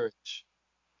their courage.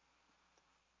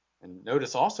 And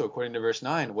notice also, according to verse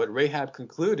 9, what Rahab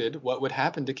concluded what would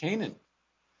happen to Canaan.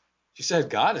 She said,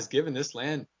 "God has given this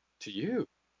land to you,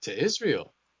 to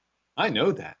Israel. I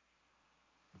know that."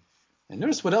 And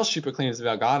notice what else she proclaims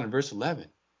about God in verse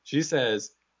 11. She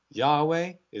says,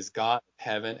 "Yahweh is God of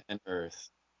heaven and earth."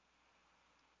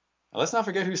 Now let's not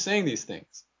forget who's saying these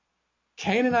things.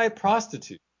 Canaanite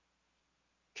prostitute.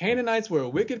 Canaanites were a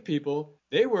wicked people.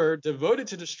 They were devoted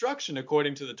to destruction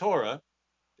according to the Torah.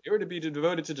 They were to be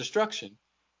devoted to destruction.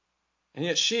 And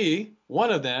yet she,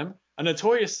 one of them, a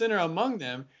notorious sinner among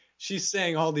them, she's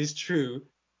saying all these true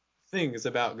things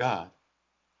about God.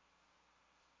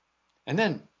 And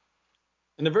then,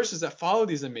 in the verses that follow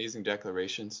these amazing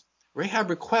declarations, Rahab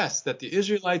requests that the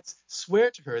Israelites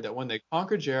swear to her that when they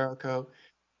conquer Jericho,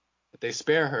 that they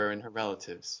spare her and her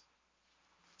relatives.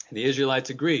 And the Israelites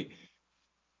agree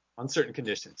on certain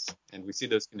conditions, and we see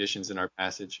those conditions in our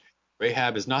passage.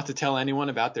 Rahab is not to tell anyone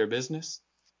about their business.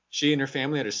 She and her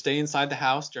family are to stay inside the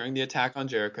house during the attack on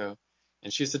Jericho,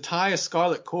 and she is to tie a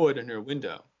scarlet cord in her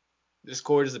window. This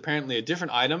cord is apparently a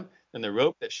different item than the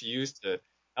rope that she used to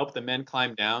help the men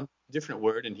climb down. Different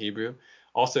word in Hebrew.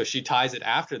 Also, she ties it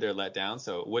after they're let down,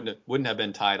 so it wouldn't have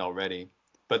been tied already.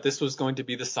 But this was going to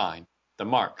be the sign, the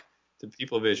mark to the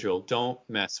people of Israel. Don't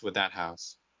mess with that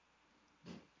house.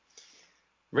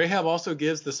 Rahab also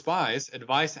gives the spies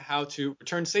advice how to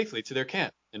return safely to their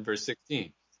camp in verse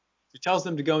 16. She tells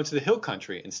them to go into the hill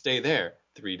country and stay there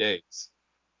 3 days.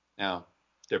 Now,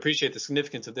 to appreciate the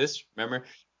significance of this, remember,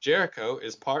 Jericho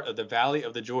is part of the valley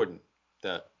of the Jordan.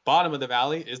 The bottom of the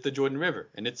valley is the Jordan River,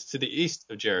 and it's to the east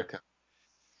of Jericho.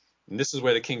 And this is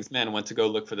where the king's men went to go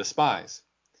look for the spies.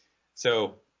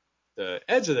 So the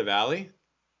edge of the valley,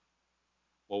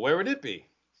 well, where would it be?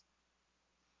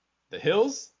 The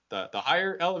hills, the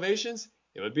higher elevations,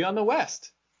 it would be on the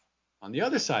west, on the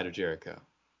other side of Jericho.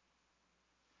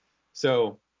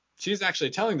 So she's actually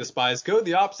telling the spies, go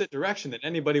the opposite direction that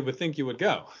anybody would think you would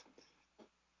go.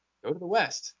 Go to the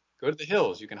west, go to the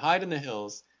hills. You can hide in the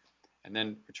hills and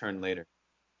then return later.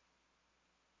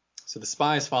 So the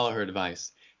spies follow her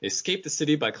advice. They escape the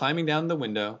city by climbing down the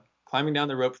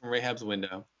rope from Rahab's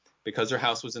window, because her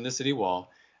house was in the city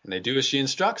wall, and they do as she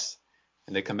instructs,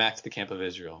 and they come back to the camp of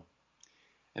Israel.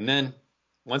 And then,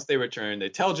 once they return, they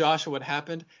tell Joshua what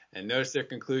happened, and notice their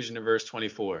conclusion in verse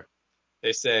 24.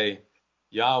 They say,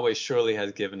 "Yahweh surely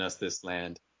has given us this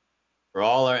land, for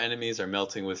all our enemies are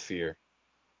melting with fear."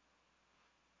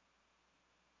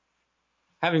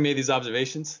 Having made these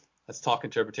observations, let's talk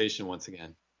interpretation once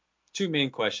again. Two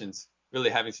main questions, really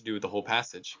having to do with the whole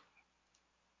passage.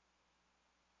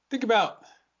 Think about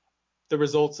the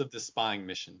results of this spying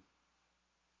mission.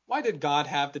 Why did God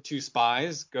have the two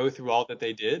spies go through all that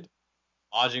they did,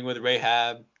 lodging with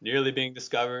Rahab, nearly being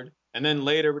discovered, and then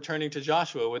later returning to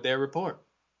Joshua with their report?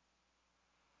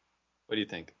 What do you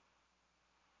think?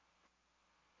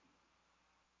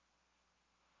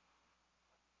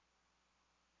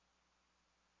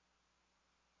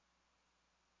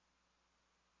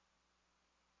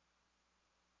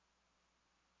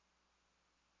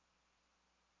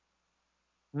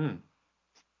 Hmm,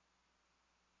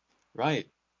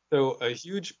 right. So a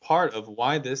huge part of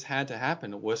why this had to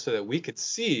happen was so that we could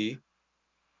see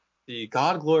the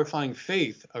God-glorifying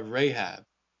faith of Rahab.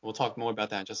 We'll talk more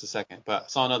about that in just a second. But I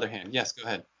saw another hand. Yes, go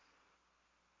ahead.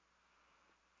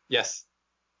 Yes.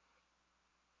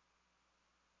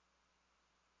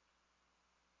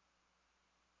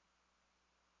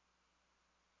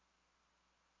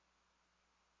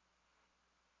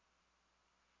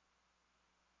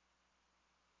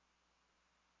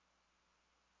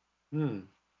 Hmm.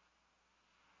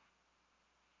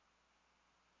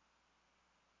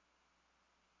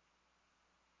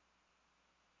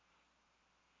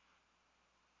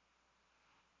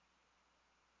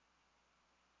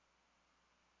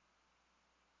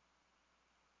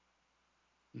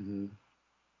 Hmm.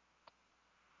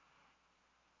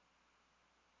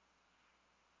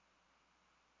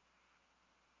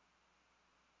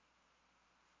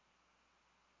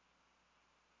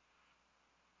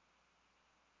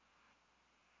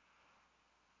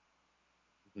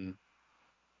 Hmm.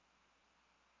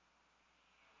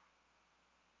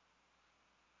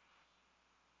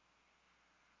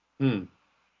 Hmm.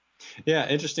 Yeah,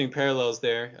 interesting parallels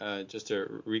there. Just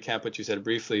to recap what you said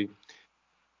briefly,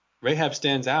 Rahab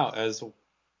stands out as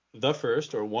the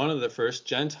first or one of the first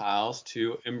Gentiles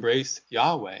to embrace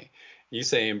Yahweh. You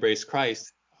say embrace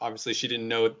Christ. Obviously, she didn't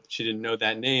know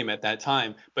that name at that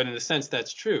time, but in a sense,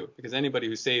 that's true because anybody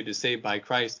who's saved is saved by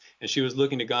Christ, and she was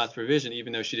looking to God's provision,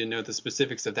 even though she didn't know the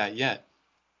specifics of that yet.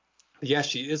 Yes,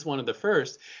 she is one of the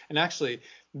first, and actually,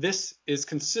 this is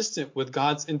consistent with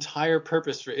God's entire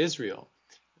purpose for Israel.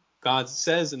 God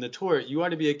says in the Torah, "You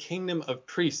are to be a kingdom of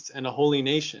priests and a holy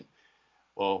nation."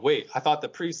 Well, wait, I thought the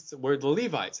priests were the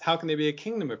Levites. How can they be a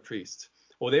kingdom of priests?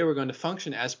 Well, they were going to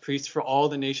function as priests for all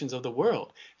the nations of the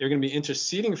world. They're going to be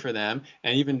interceding for them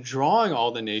and even drawing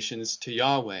all the nations to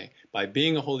Yahweh by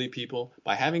being a holy people,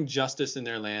 by having justice in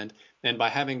their land, and by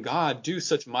having God do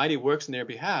such mighty works in their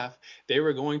behalf. They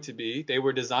were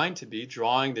designed to be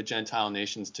drawing the Gentile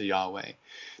nations to Yahweh.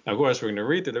 Now, of course, we're going to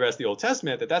read through the rest of the Old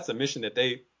Testament that that's a mission that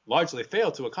they largely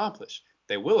failed to accomplish.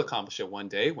 They will accomplish it one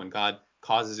day when God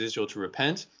causes Israel to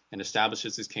repent and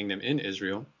establishes his kingdom in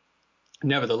Israel.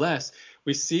 Nevertheless,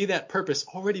 we see that purpose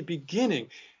already beginning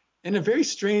in a very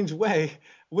strange way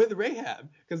with Rahab,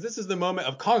 because this is the moment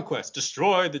of conquest.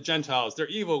 Destroy the Gentiles. They're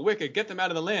evil, wicked. Get them out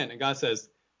of the land. And God says,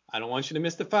 I don't want you to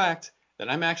miss the fact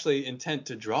that I'm actually intent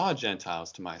to draw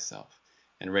Gentiles to myself.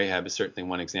 And Rahab is certainly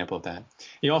one example of that.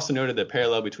 He also noted the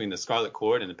parallel between the scarlet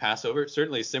cord and the Passover.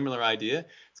 Certainly a similar idea.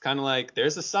 It's kind of like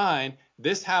there's a sign.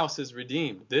 This house is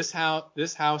redeemed. This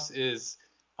house is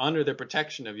under the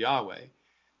protection of Yahweh.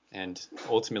 And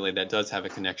ultimately, that does have a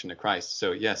connection to Christ.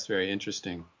 So, yes, very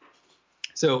interesting.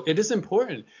 So, it is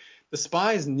important. The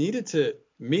spies needed to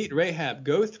meet Rahab,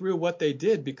 go through what they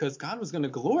did, because God was going to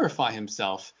glorify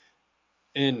himself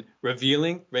in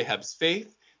revealing Rahab's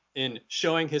faith, in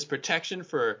showing his protection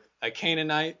for a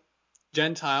Canaanite,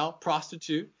 Gentile,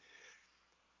 prostitute.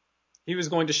 He was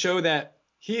going to show that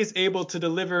he is able to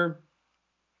deliver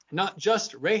not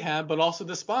just Rahab, but also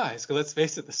the spies. Because let's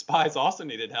face it, the spies also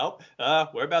needed help.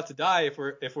 We're about to die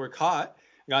if we're caught.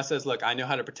 God says, look, I know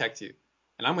how to protect you,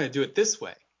 and I'm going to do it this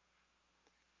way.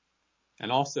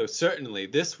 And also, certainly,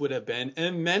 this would have been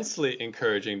immensely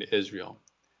encouraging to Israel.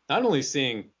 Not only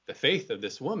seeing the faith of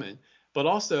this woman, but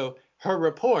also her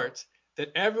report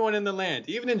that everyone in the land,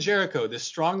 even in Jericho, this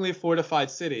strongly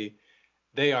fortified city,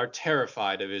 they are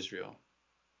terrified of Israel.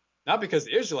 Not because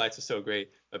the Israelites are so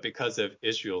great, but because of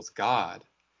Israel's God.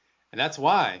 And that's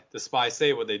why the spies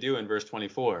say what they do in verse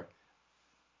 24.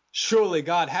 Surely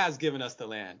God has given us the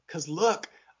land. Because look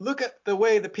at the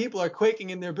way the people are quaking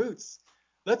in their boots.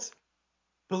 Let's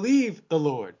believe the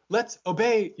Lord. Let's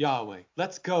obey Yahweh.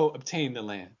 Let's go obtain the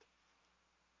land.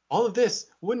 All of this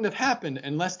wouldn't have happened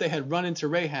unless they had run into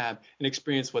Rahab and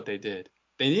experienced what they did.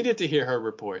 They needed to hear her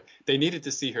report. They needed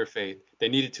to see her faith. They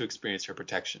needed to experience her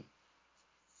protection.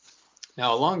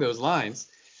 Now, along those lines,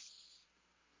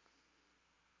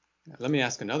 let me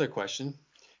ask another question.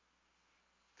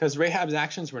 Because Rahab's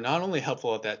actions were not only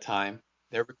helpful at that time,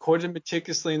 they're recorded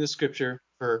meticulously in the scripture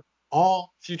for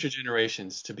all future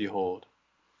generations to behold.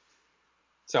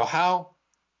 So, how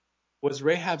was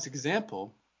Rahab's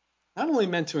example not only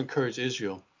meant to encourage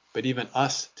Israel, but even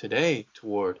us today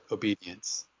toward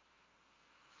obedience?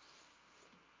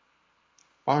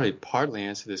 I've already partly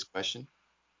answered this question.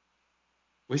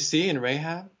 We see in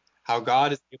Rahab how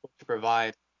God is able to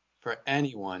provide for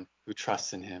anyone who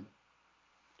trusts in him.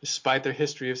 Despite their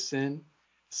history of sin,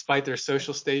 despite their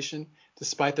social station,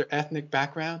 despite their ethnic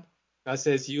background, God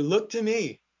says, you look to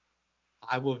me,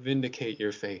 I will vindicate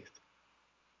your faith.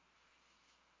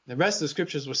 The rest of the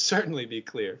scriptures will certainly be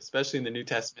clear, especially in the New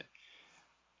Testament,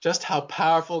 just how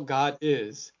powerful God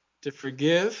is to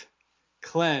forgive,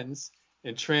 cleanse,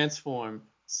 and transform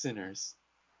sinners.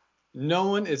 No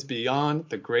one is beyond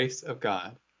the grace of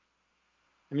God.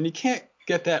 I mean, you can't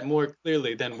get that more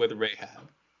clearly than with Rahab.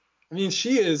 I mean,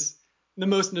 she is the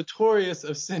most notorious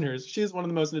of sinners. She is one of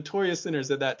the most notorious sinners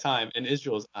at that time in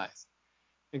Israel's eyes.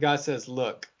 And God says,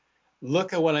 look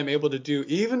at what I'm able to do,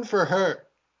 even for her,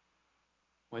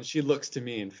 when she looks to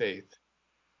me in faith.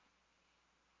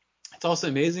 It's also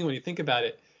amazing when you think about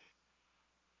it.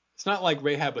 It's not like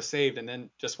Rahab was saved and then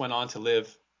just went on to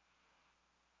live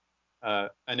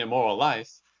an immoral life.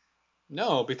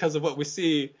 No, because of what we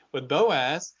see with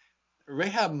Boaz,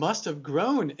 Rahab must have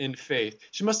grown in faith.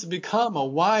 She must have become a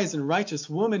wise and righteous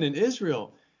woman in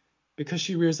Israel because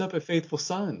she rears up a faithful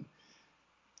son.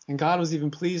 And God was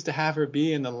even pleased to have her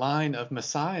be in the line of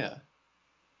Messiah.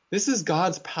 This is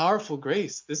God's powerful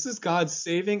grace. This is God's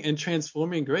saving and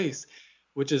transforming grace,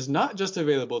 which is not just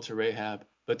available to Rahab,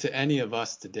 but to any of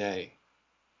us today.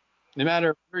 No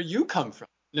matter where you come from,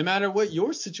 no matter what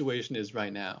your situation is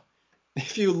right now,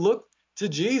 if you look to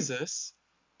Jesus,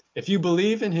 if you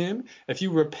believe in him, if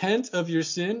you repent of your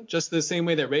sin, just the same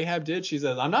way that Rahab did, she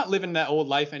says, I'm not living that old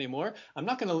life anymore. I'm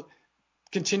not going to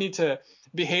continue to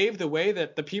behave the way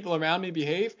that the people around me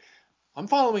behave. I'm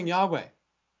following Yahweh.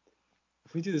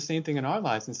 If we do the same thing in our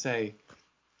lives and say,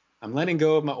 I'm letting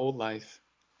go of my old life,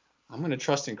 I'm going to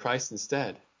trust in Christ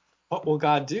instead, what will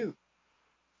God do?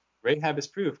 Rahab is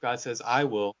proof. God says, I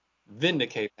will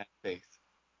vindicate that faith.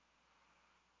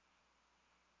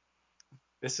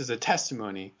 This is a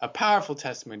testimony, a powerful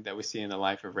testimony that we see in the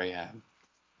life of Rahab.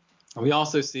 And we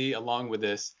also see, along with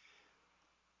this,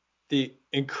 the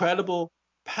incredible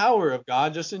power of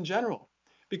God just in general,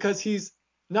 because he's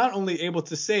not only able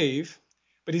to save,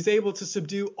 but he's able to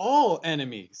subdue all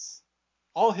enemies,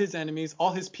 all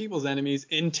his people's enemies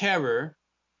in terror,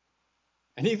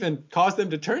 and even cause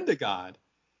them to turn to God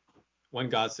when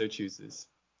God so chooses.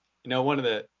 You know, one of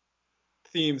the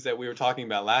themes that we were talking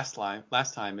about last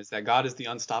time is that God is the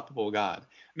unstoppable God.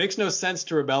 It makes no sense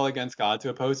to rebel against God, to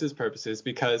oppose his purposes,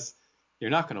 because you're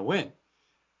not going to win.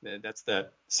 That's the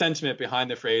sentiment behind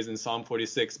the phrase in Psalm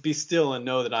 46, be still and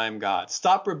know that I am God.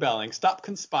 Stop rebelling, stop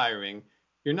conspiring.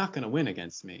 You're not going to win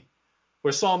against me.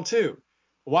 Or Psalm 2,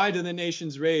 why do the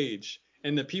nations rage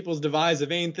and the peoples devise a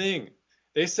vain thing?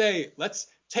 They say, let's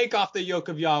take off the yoke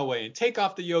of Yahweh and take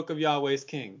off the yoke of Yahweh's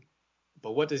king.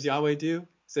 But what does Yahweh do? It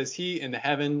says he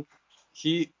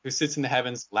who sits in the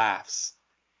heavens laughs.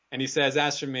 And he says,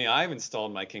 as for me, I've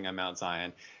installed my king on Mount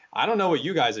Zion. I don't know what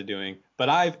you guys are doing, but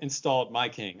I've installed my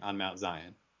king on Mount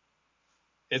Zion.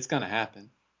 It's going to happen.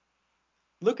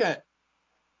 Look at,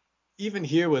 even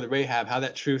here with Rahab, how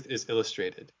that truth is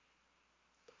illustrated.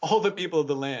 All the people of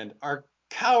the land are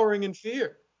cowering in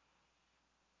fear.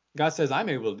 God says, I'm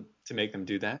able to make them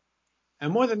do that.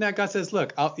 And more than that, God says,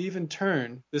 look, I'll even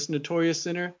turn this notorious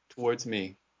sinner towards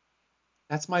me.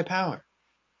 That's my power.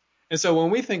 And so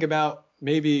when we think about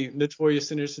maybe notorious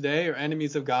sinners today or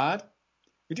enemies of God,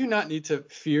 we do not need to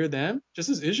fear them, just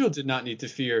as Israel did not need to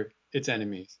fear its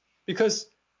enemies. Because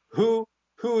who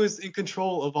is in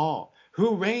control of all?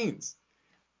 Who reigns?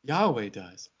 Yahweh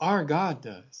does. Our God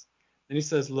does. And he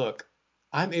says, look,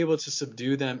 I'm able to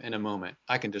subdue them in a moment.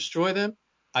 I can destroy them.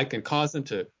 I can cause them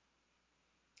to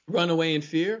run away in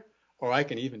fear, or I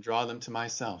can even draw them to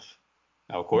myself.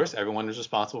 Now, of course, everyone is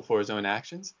responsible for his own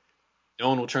actions. No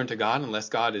one will turn to God unless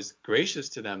God is gracious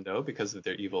to them, though, because of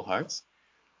their evil hearts.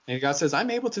 And God says,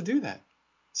 I'm able to do that.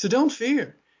 So don't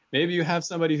fear. Maybe you have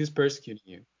somebody who's persecuting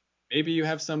you. Maybe you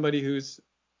have somebody who's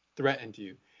threatened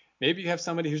you. Maybe you have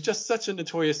somebody who's just such a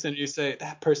notorious sinner. You say,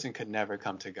 that person could never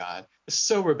come to God. They're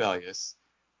so rebellious.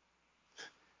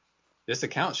 This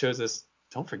account shows us,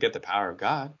 don't forget the power of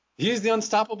God. He is the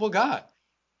unstoppable God.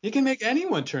 He can make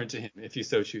anyone turn to him if he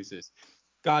so chooses.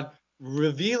 God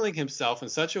revealing himself in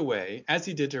such a way, as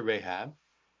he did to Rahab.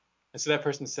 And so that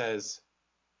person says,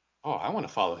 oh, I want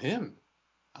to follow him.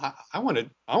 I want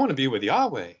to be with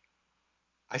Yahweh.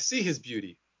 I see his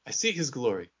beauty. I see his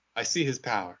glory. I see his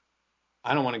power.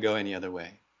 I don't want to go any other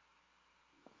way.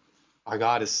 Our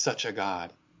God is such a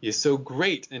God. He is so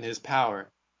great in his power,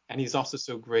 and he's also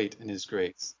so great in his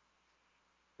grace.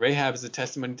 Rahab is a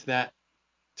testimony to that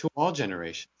to all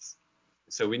generations.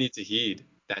 So we need to heed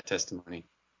that testimony.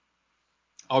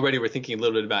 Already we're thinking a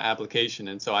little bit about application,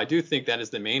 and so I do think that is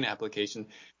the main application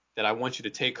that I want you to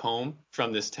take home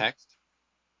from this text.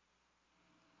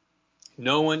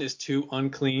 No one is too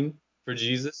unclean for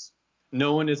Jesus.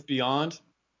 No one is beyond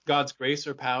God's grace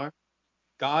or power.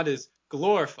 God is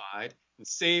glorified in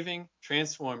saving,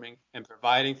 transforming, and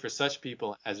providing for such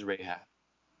people as Rahab.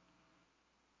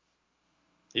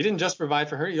 He didn't just provide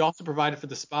for her, he also provided for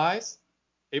the spies.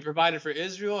 He provided for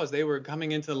Israel as they were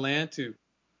coming into the land to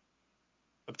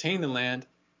obtain the land,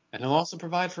 and he'll also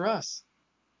provide for us.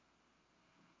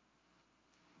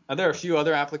 Now, there are a few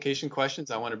other application questions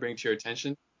I want to bring to your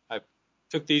attention. I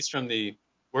took these from the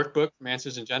workbook from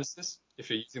Answers in Genesis. If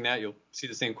you're using that, you'll see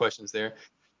the same questions there,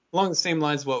 along the same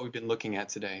lines of what we've been looking at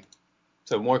today.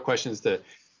 So more questions to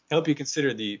help you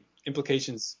consider the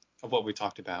implications of what we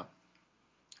talked about.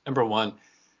 Number one,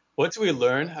 what do we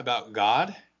learn about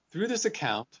God through this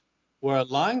account where a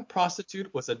lying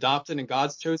prostitute was adopted in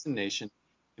God's chosen nation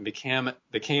and became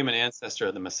an ancestor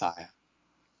of the Messiah?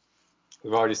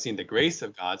 We've already seen the grace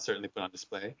of God certainly put on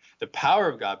display, the power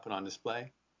of God put on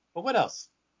display. But what else?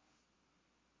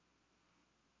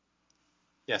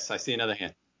 Yes, I see another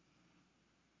hand.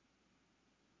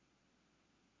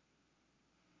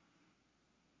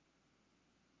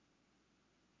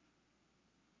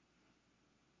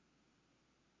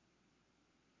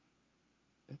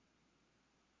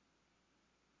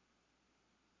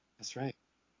 That's right.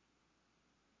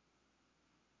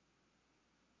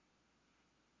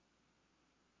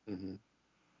 Hmm.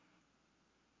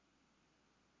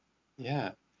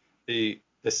 Yeah. The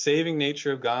saving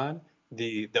nature of God,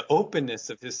 the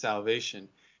openness of his salvation.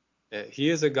 He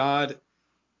is a God,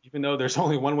 even though there's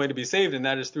only one way to be saved, and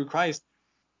that is through Christ.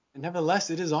 And nevertheless,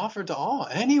 it is offered to all,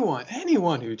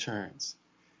 anyone who turns.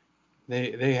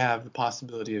 They have the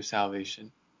possibility of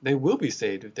salvation. They will be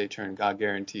saved if they turn, God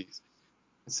guarantees.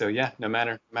 And so yeah, no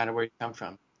matter where you come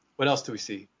from. What else do we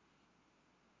see?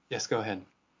 Yes, go ahead.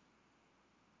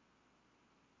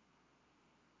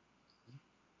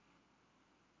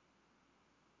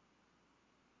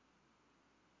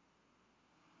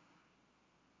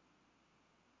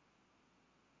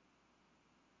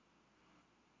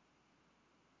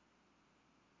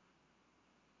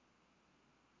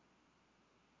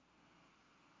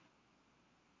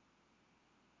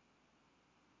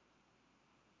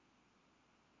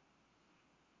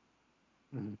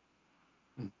 Hmm.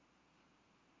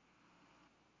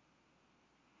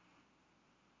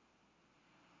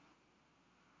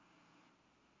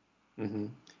 Hmm.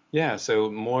 Yeah, so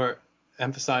more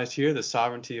emphasized here the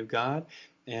sovereignty of God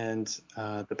and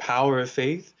the power of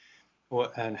faith,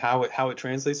 and how it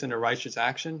translates into righteous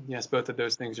action. Yes, both of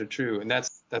those things are true, and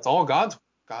that's all God's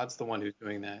the one who's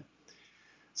doing that.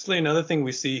 So another thing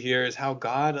we see here is how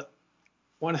God,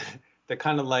 one the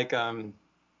kind of like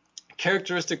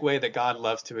characteristic way that God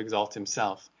loves to exalt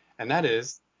himself, and that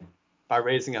is by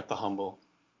raising up the humble.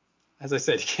 As I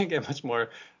said, you can't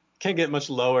get much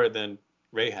lower than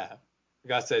Rahab.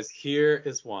 God says, "Here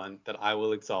is one that I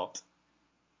will exalt.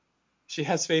 She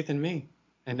has faith in me,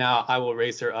 and now I will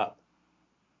raise her up."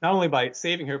 Not only by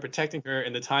saving her, protecting her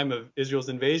in the time of Israel's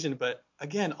invasion, but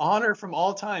again, honor from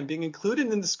all time, being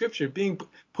included in the scripture, being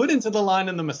put into the line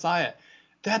in the Messiah.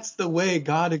 That's the way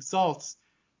God exalts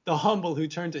the humble who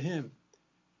turn to him.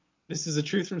 This is a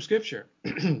truth from scripture.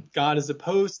 God is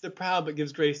opposed to the proud, but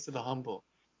gives grace to the humble.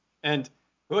 And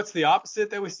what's the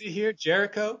opposite that we see here?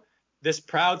 Jericho, this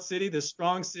proud city, this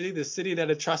strong city, this city that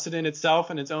had trusted in itself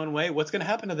in its own way. What's going to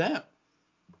happen to them?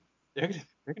 They're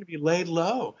going to be laid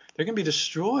low. They're going to be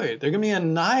destroyed. They're going to be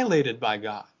annihilated by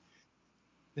God.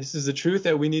 This is the truth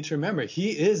that we need to remember.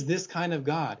 He is this kind of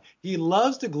God. He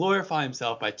loves to glorify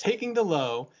himself by taking the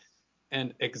low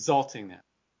and exalting them.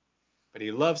 But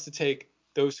he loves to take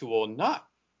those who will not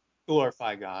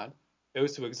glorify God,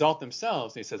 those who exalt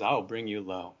themselves, and he says, I will bring you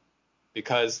low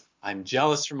because I'm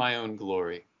jealous for my own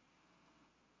glory.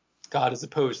 God is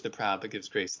opposed to the proud, but gives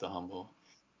grace to the humble.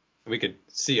 And we could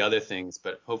see other things,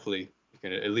 but hopefully we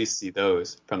can at least see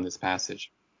those from this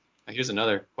passage. Now, here's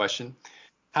another question.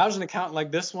 How does an account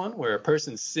like this one, where a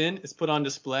person's sin is put on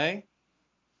display,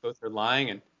 both her lying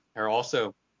and her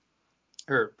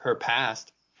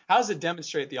past, how does it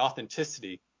demonstrate the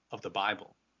authenticity of the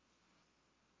Bible?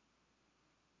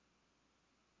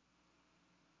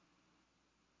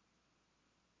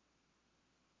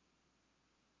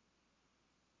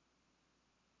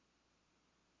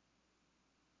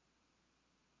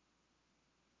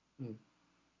 Mm,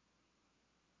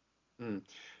 mm.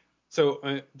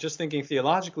 So, just thinking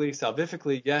theologically,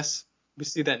 salvifically, yes, we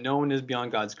see that no one is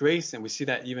beyond God's grace, and we see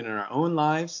that even in our own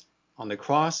lives. On the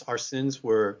cross, our sins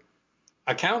were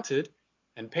accounted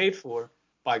and paid for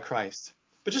by Christ.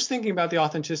 But just thinking about the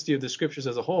authenticity of the scriptures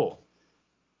as a whole,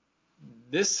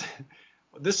 this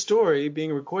this story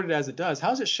being recorded as it does, how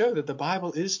does it show that the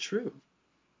Bible is true?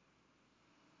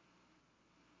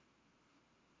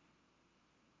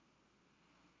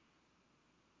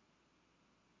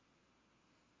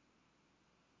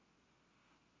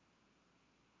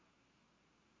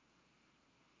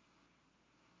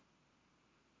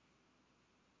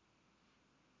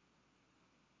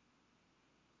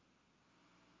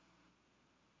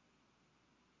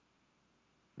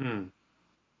 Hmm.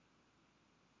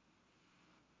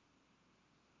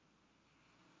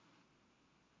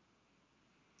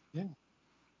 Yeah.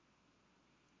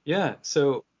 Yeah.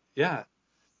 So, yeah,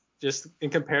 just in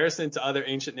comparison to other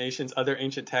ancient nations, other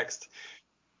ancient texts,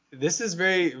 this is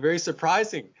very, very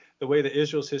surprising the way that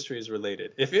Israel's history is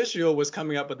related. If Israel was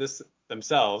coming up with this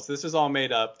themselves, this is all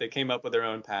made up, they came up with their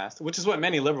own past, which is what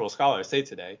many liberal scholars say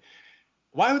today.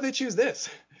 Why would they choose this?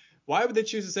 Why would they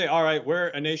choose to say, all right, we're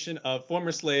a nation of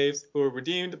former slaves who were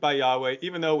redeemed by Yahweh,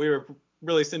 even though we were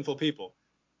really sinful people.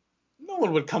 No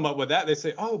one would come up with that. They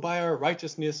say, oh, by our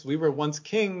righteousness, we were once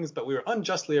kings, but we were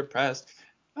unjustly oppressed.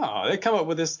 Oh, they come up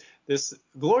with this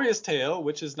glorious tale,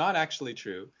 which is not actually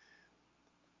true.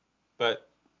 But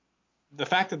the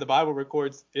fact that the Bible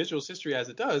records Israel's history as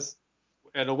it does,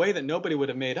 in a way that nobody would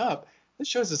have made up, it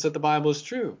shows us that the Bible is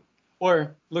true.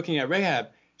 Or looking at Rahab,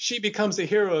 she becomes a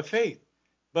hero of faith.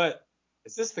 But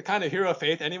is this the kind of hero of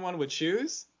faith anyone would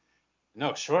choose?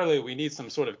 No, surely we need some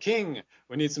sort of king.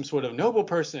 We need some sort of noble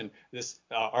person, this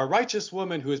a righteous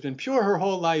woman who has been pure her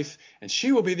whole life, and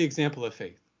she will be the example of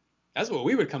faith. That's what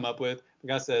we would come up with. But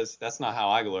God says, that's not how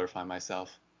I glorify myself.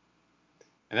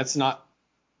 And that's not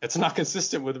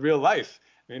consistent with real life.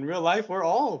 I mean, in real life, we're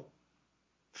all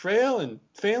frail and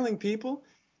failing people,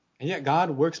 and yet God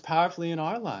works powerfully in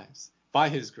our lives by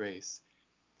his grace.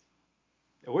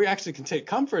 We actually can take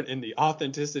comfort in the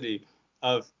authenticity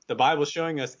of the Bible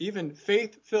showing us even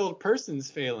faith-filled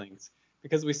persons' failings,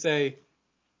 because we say,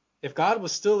 if God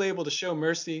was still able to show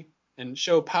mercy and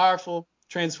show powerful,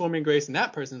 transforming grace in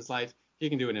that person's life, he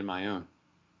can do it in my own.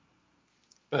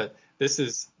 But this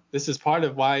is part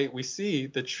of why we see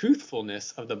the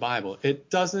truthfulness of the Bible. It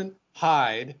doesn't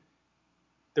hide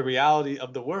the reality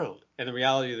of the world and the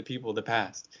reality of the people of the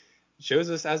past. It shows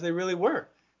us as they really were,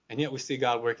 and yet we see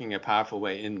God working a powerful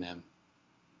way in them.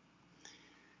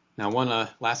 Now, one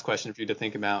last question for you to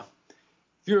think about.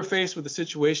 If you were faced with a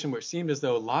situation where it seemed as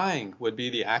though lying would be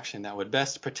the action that would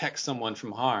best protect someone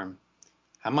from harm,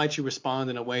 how might you respond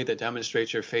in a way that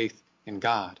demonstrates your faith in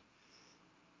God?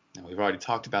 Now, we've already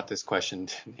talked about this question.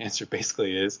 The answer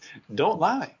basically is, don't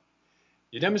lie.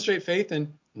 You demonstrate faith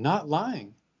in not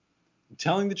lying,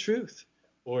 telling the truth,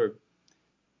 or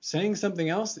saying something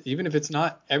else, even if it's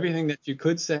not everything that you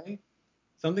could say,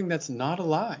 something that's not a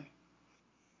lie.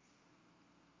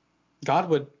 God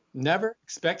would never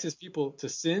expect his people to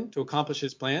sin to accomplish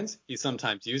his plans. He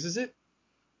sometimes uses it,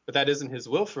 but that isn't his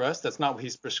will for us. That's not what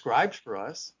he's prescribed for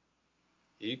us.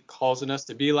 He calls on us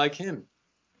to be like him.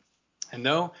 And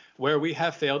though where we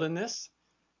have failed in this,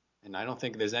 and I don't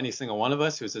think there's any single one of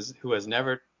us who has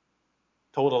never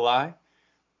told a lie,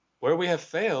 where we have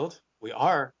failed, we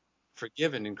are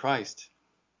forgiven in Christ.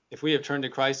 If we have turned to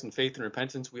Christ in faith and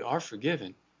repentance, we are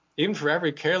forgiven, even for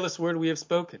every careless word we have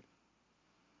spoken.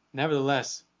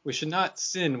 Nevertheless, we should not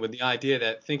sin with the idea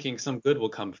that thinking some good will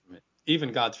come from it,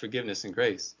 even God's forgiveness and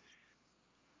grace.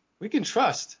 We can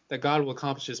trust that God will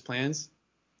accomplish his plans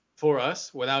for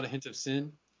us without a hint of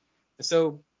sin. And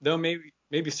so, though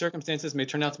maybe circumstances may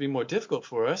turn out to be more difficult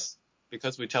for us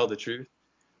because we tell the truth,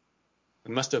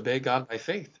 we must obey God by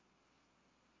faith,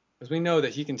 because we know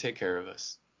that he can take care of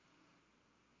us.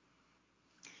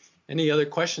 Any other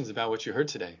questions about what you heard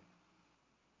today?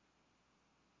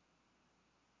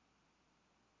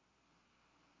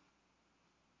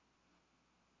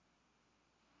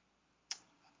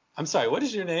 I'm sorry, what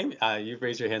is your name? You've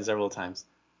raised your hand several times.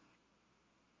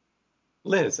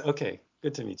 Liz, okay,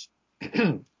 good to meet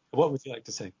you. What would you like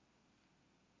to say?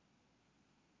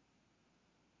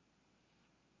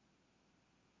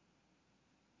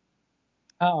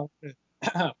 Oh, good.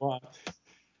 Well, I'm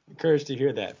encouraged to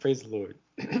hear that. Praise the Lord.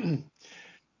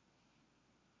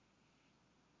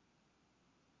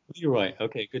 Leroy,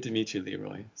 okay, good to meet you,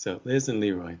 Leroy. So Liz and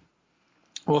Leroy.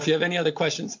 Well, if you have any other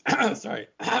questions, sorry,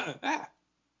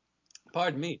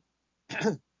 pardon me.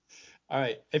 All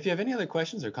right. If you have any other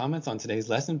questions or comments on today's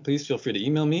lesson, please feel free to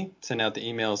email me. Send out the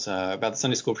emails about the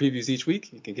Sunday school previews each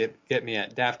week. You can get me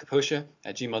at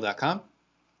davkaposha@gmail.com.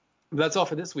 But that's all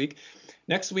for this week.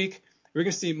 Next week, we're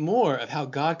going to see more of how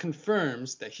God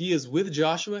confirms that he is with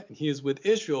Joshua and he is with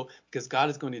Israel, because God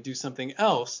is going to do something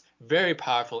else very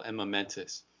powerful and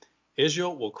momentous.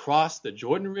 Israel will cross the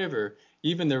Jordan River,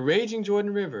 even the raging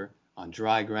Jordan River, on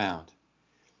dry ground.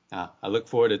 Now, I look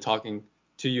forward to talking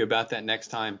to you about that next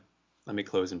time. Let me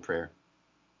close in prayer.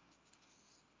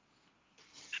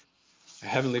 Our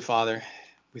Heavenly Father,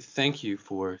 we thank you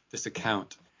for this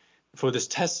account, for this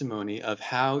testimony of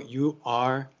how you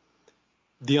are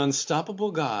the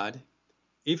unstoppable God,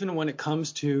 even when it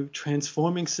comes to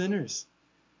transforming sinners.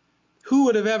 Who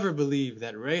would have ever believed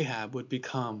that Rahab would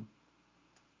become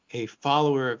a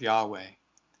follower of Yahweh,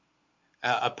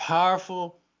 a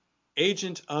powerful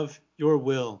agent of your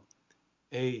will,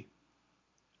 a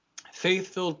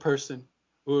faith-filled person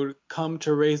who would come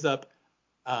to raise up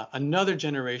another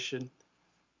generation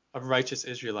of righteous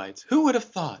Israelites? Who would have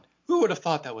thought? Who would have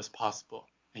thought that was possible?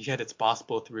 And yet it's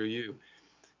possible through you.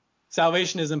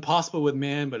 Salvation is impossible with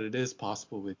man, but it is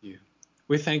possible with you.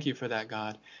 We thank you for that,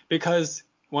 God, because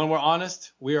when we're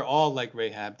honest, we are all like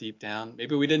Rahab deep down.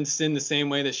 Maybe we didn't sin the same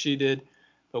way that she did,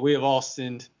 But we have all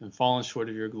sinned and fallen short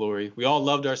of your glory. We all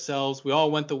loved ourselves. We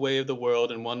all went the way of the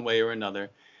world in one way or another.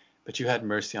 But you had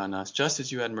mercy on us, just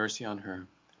as you had mercy on her.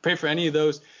 Pray for any of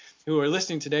those who are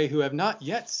listening today who have not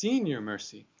yet seen your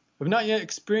mercy, who have not yet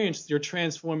experienced your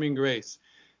transforming grace,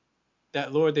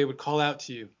 that, Lord, they would call out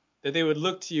to you, that they would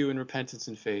look to you in repentance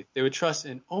and faith. They would trust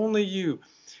in only you,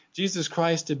 Jesus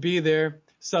Christ, to be their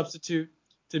substitute,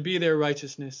 to be their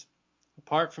righteousness,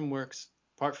 apart from works,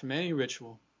 apart from any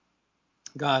ritual.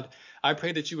 God, I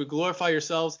pray that you would glorify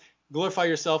yourself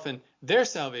in their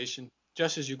salvation,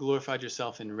 just as you glorified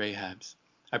yourself in Rahab's.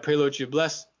 I pray, Lord, you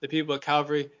bless the people at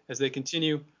Calvary as they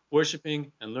continue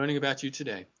worshiping and learning about you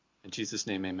today. In Jesus'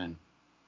 name, amen.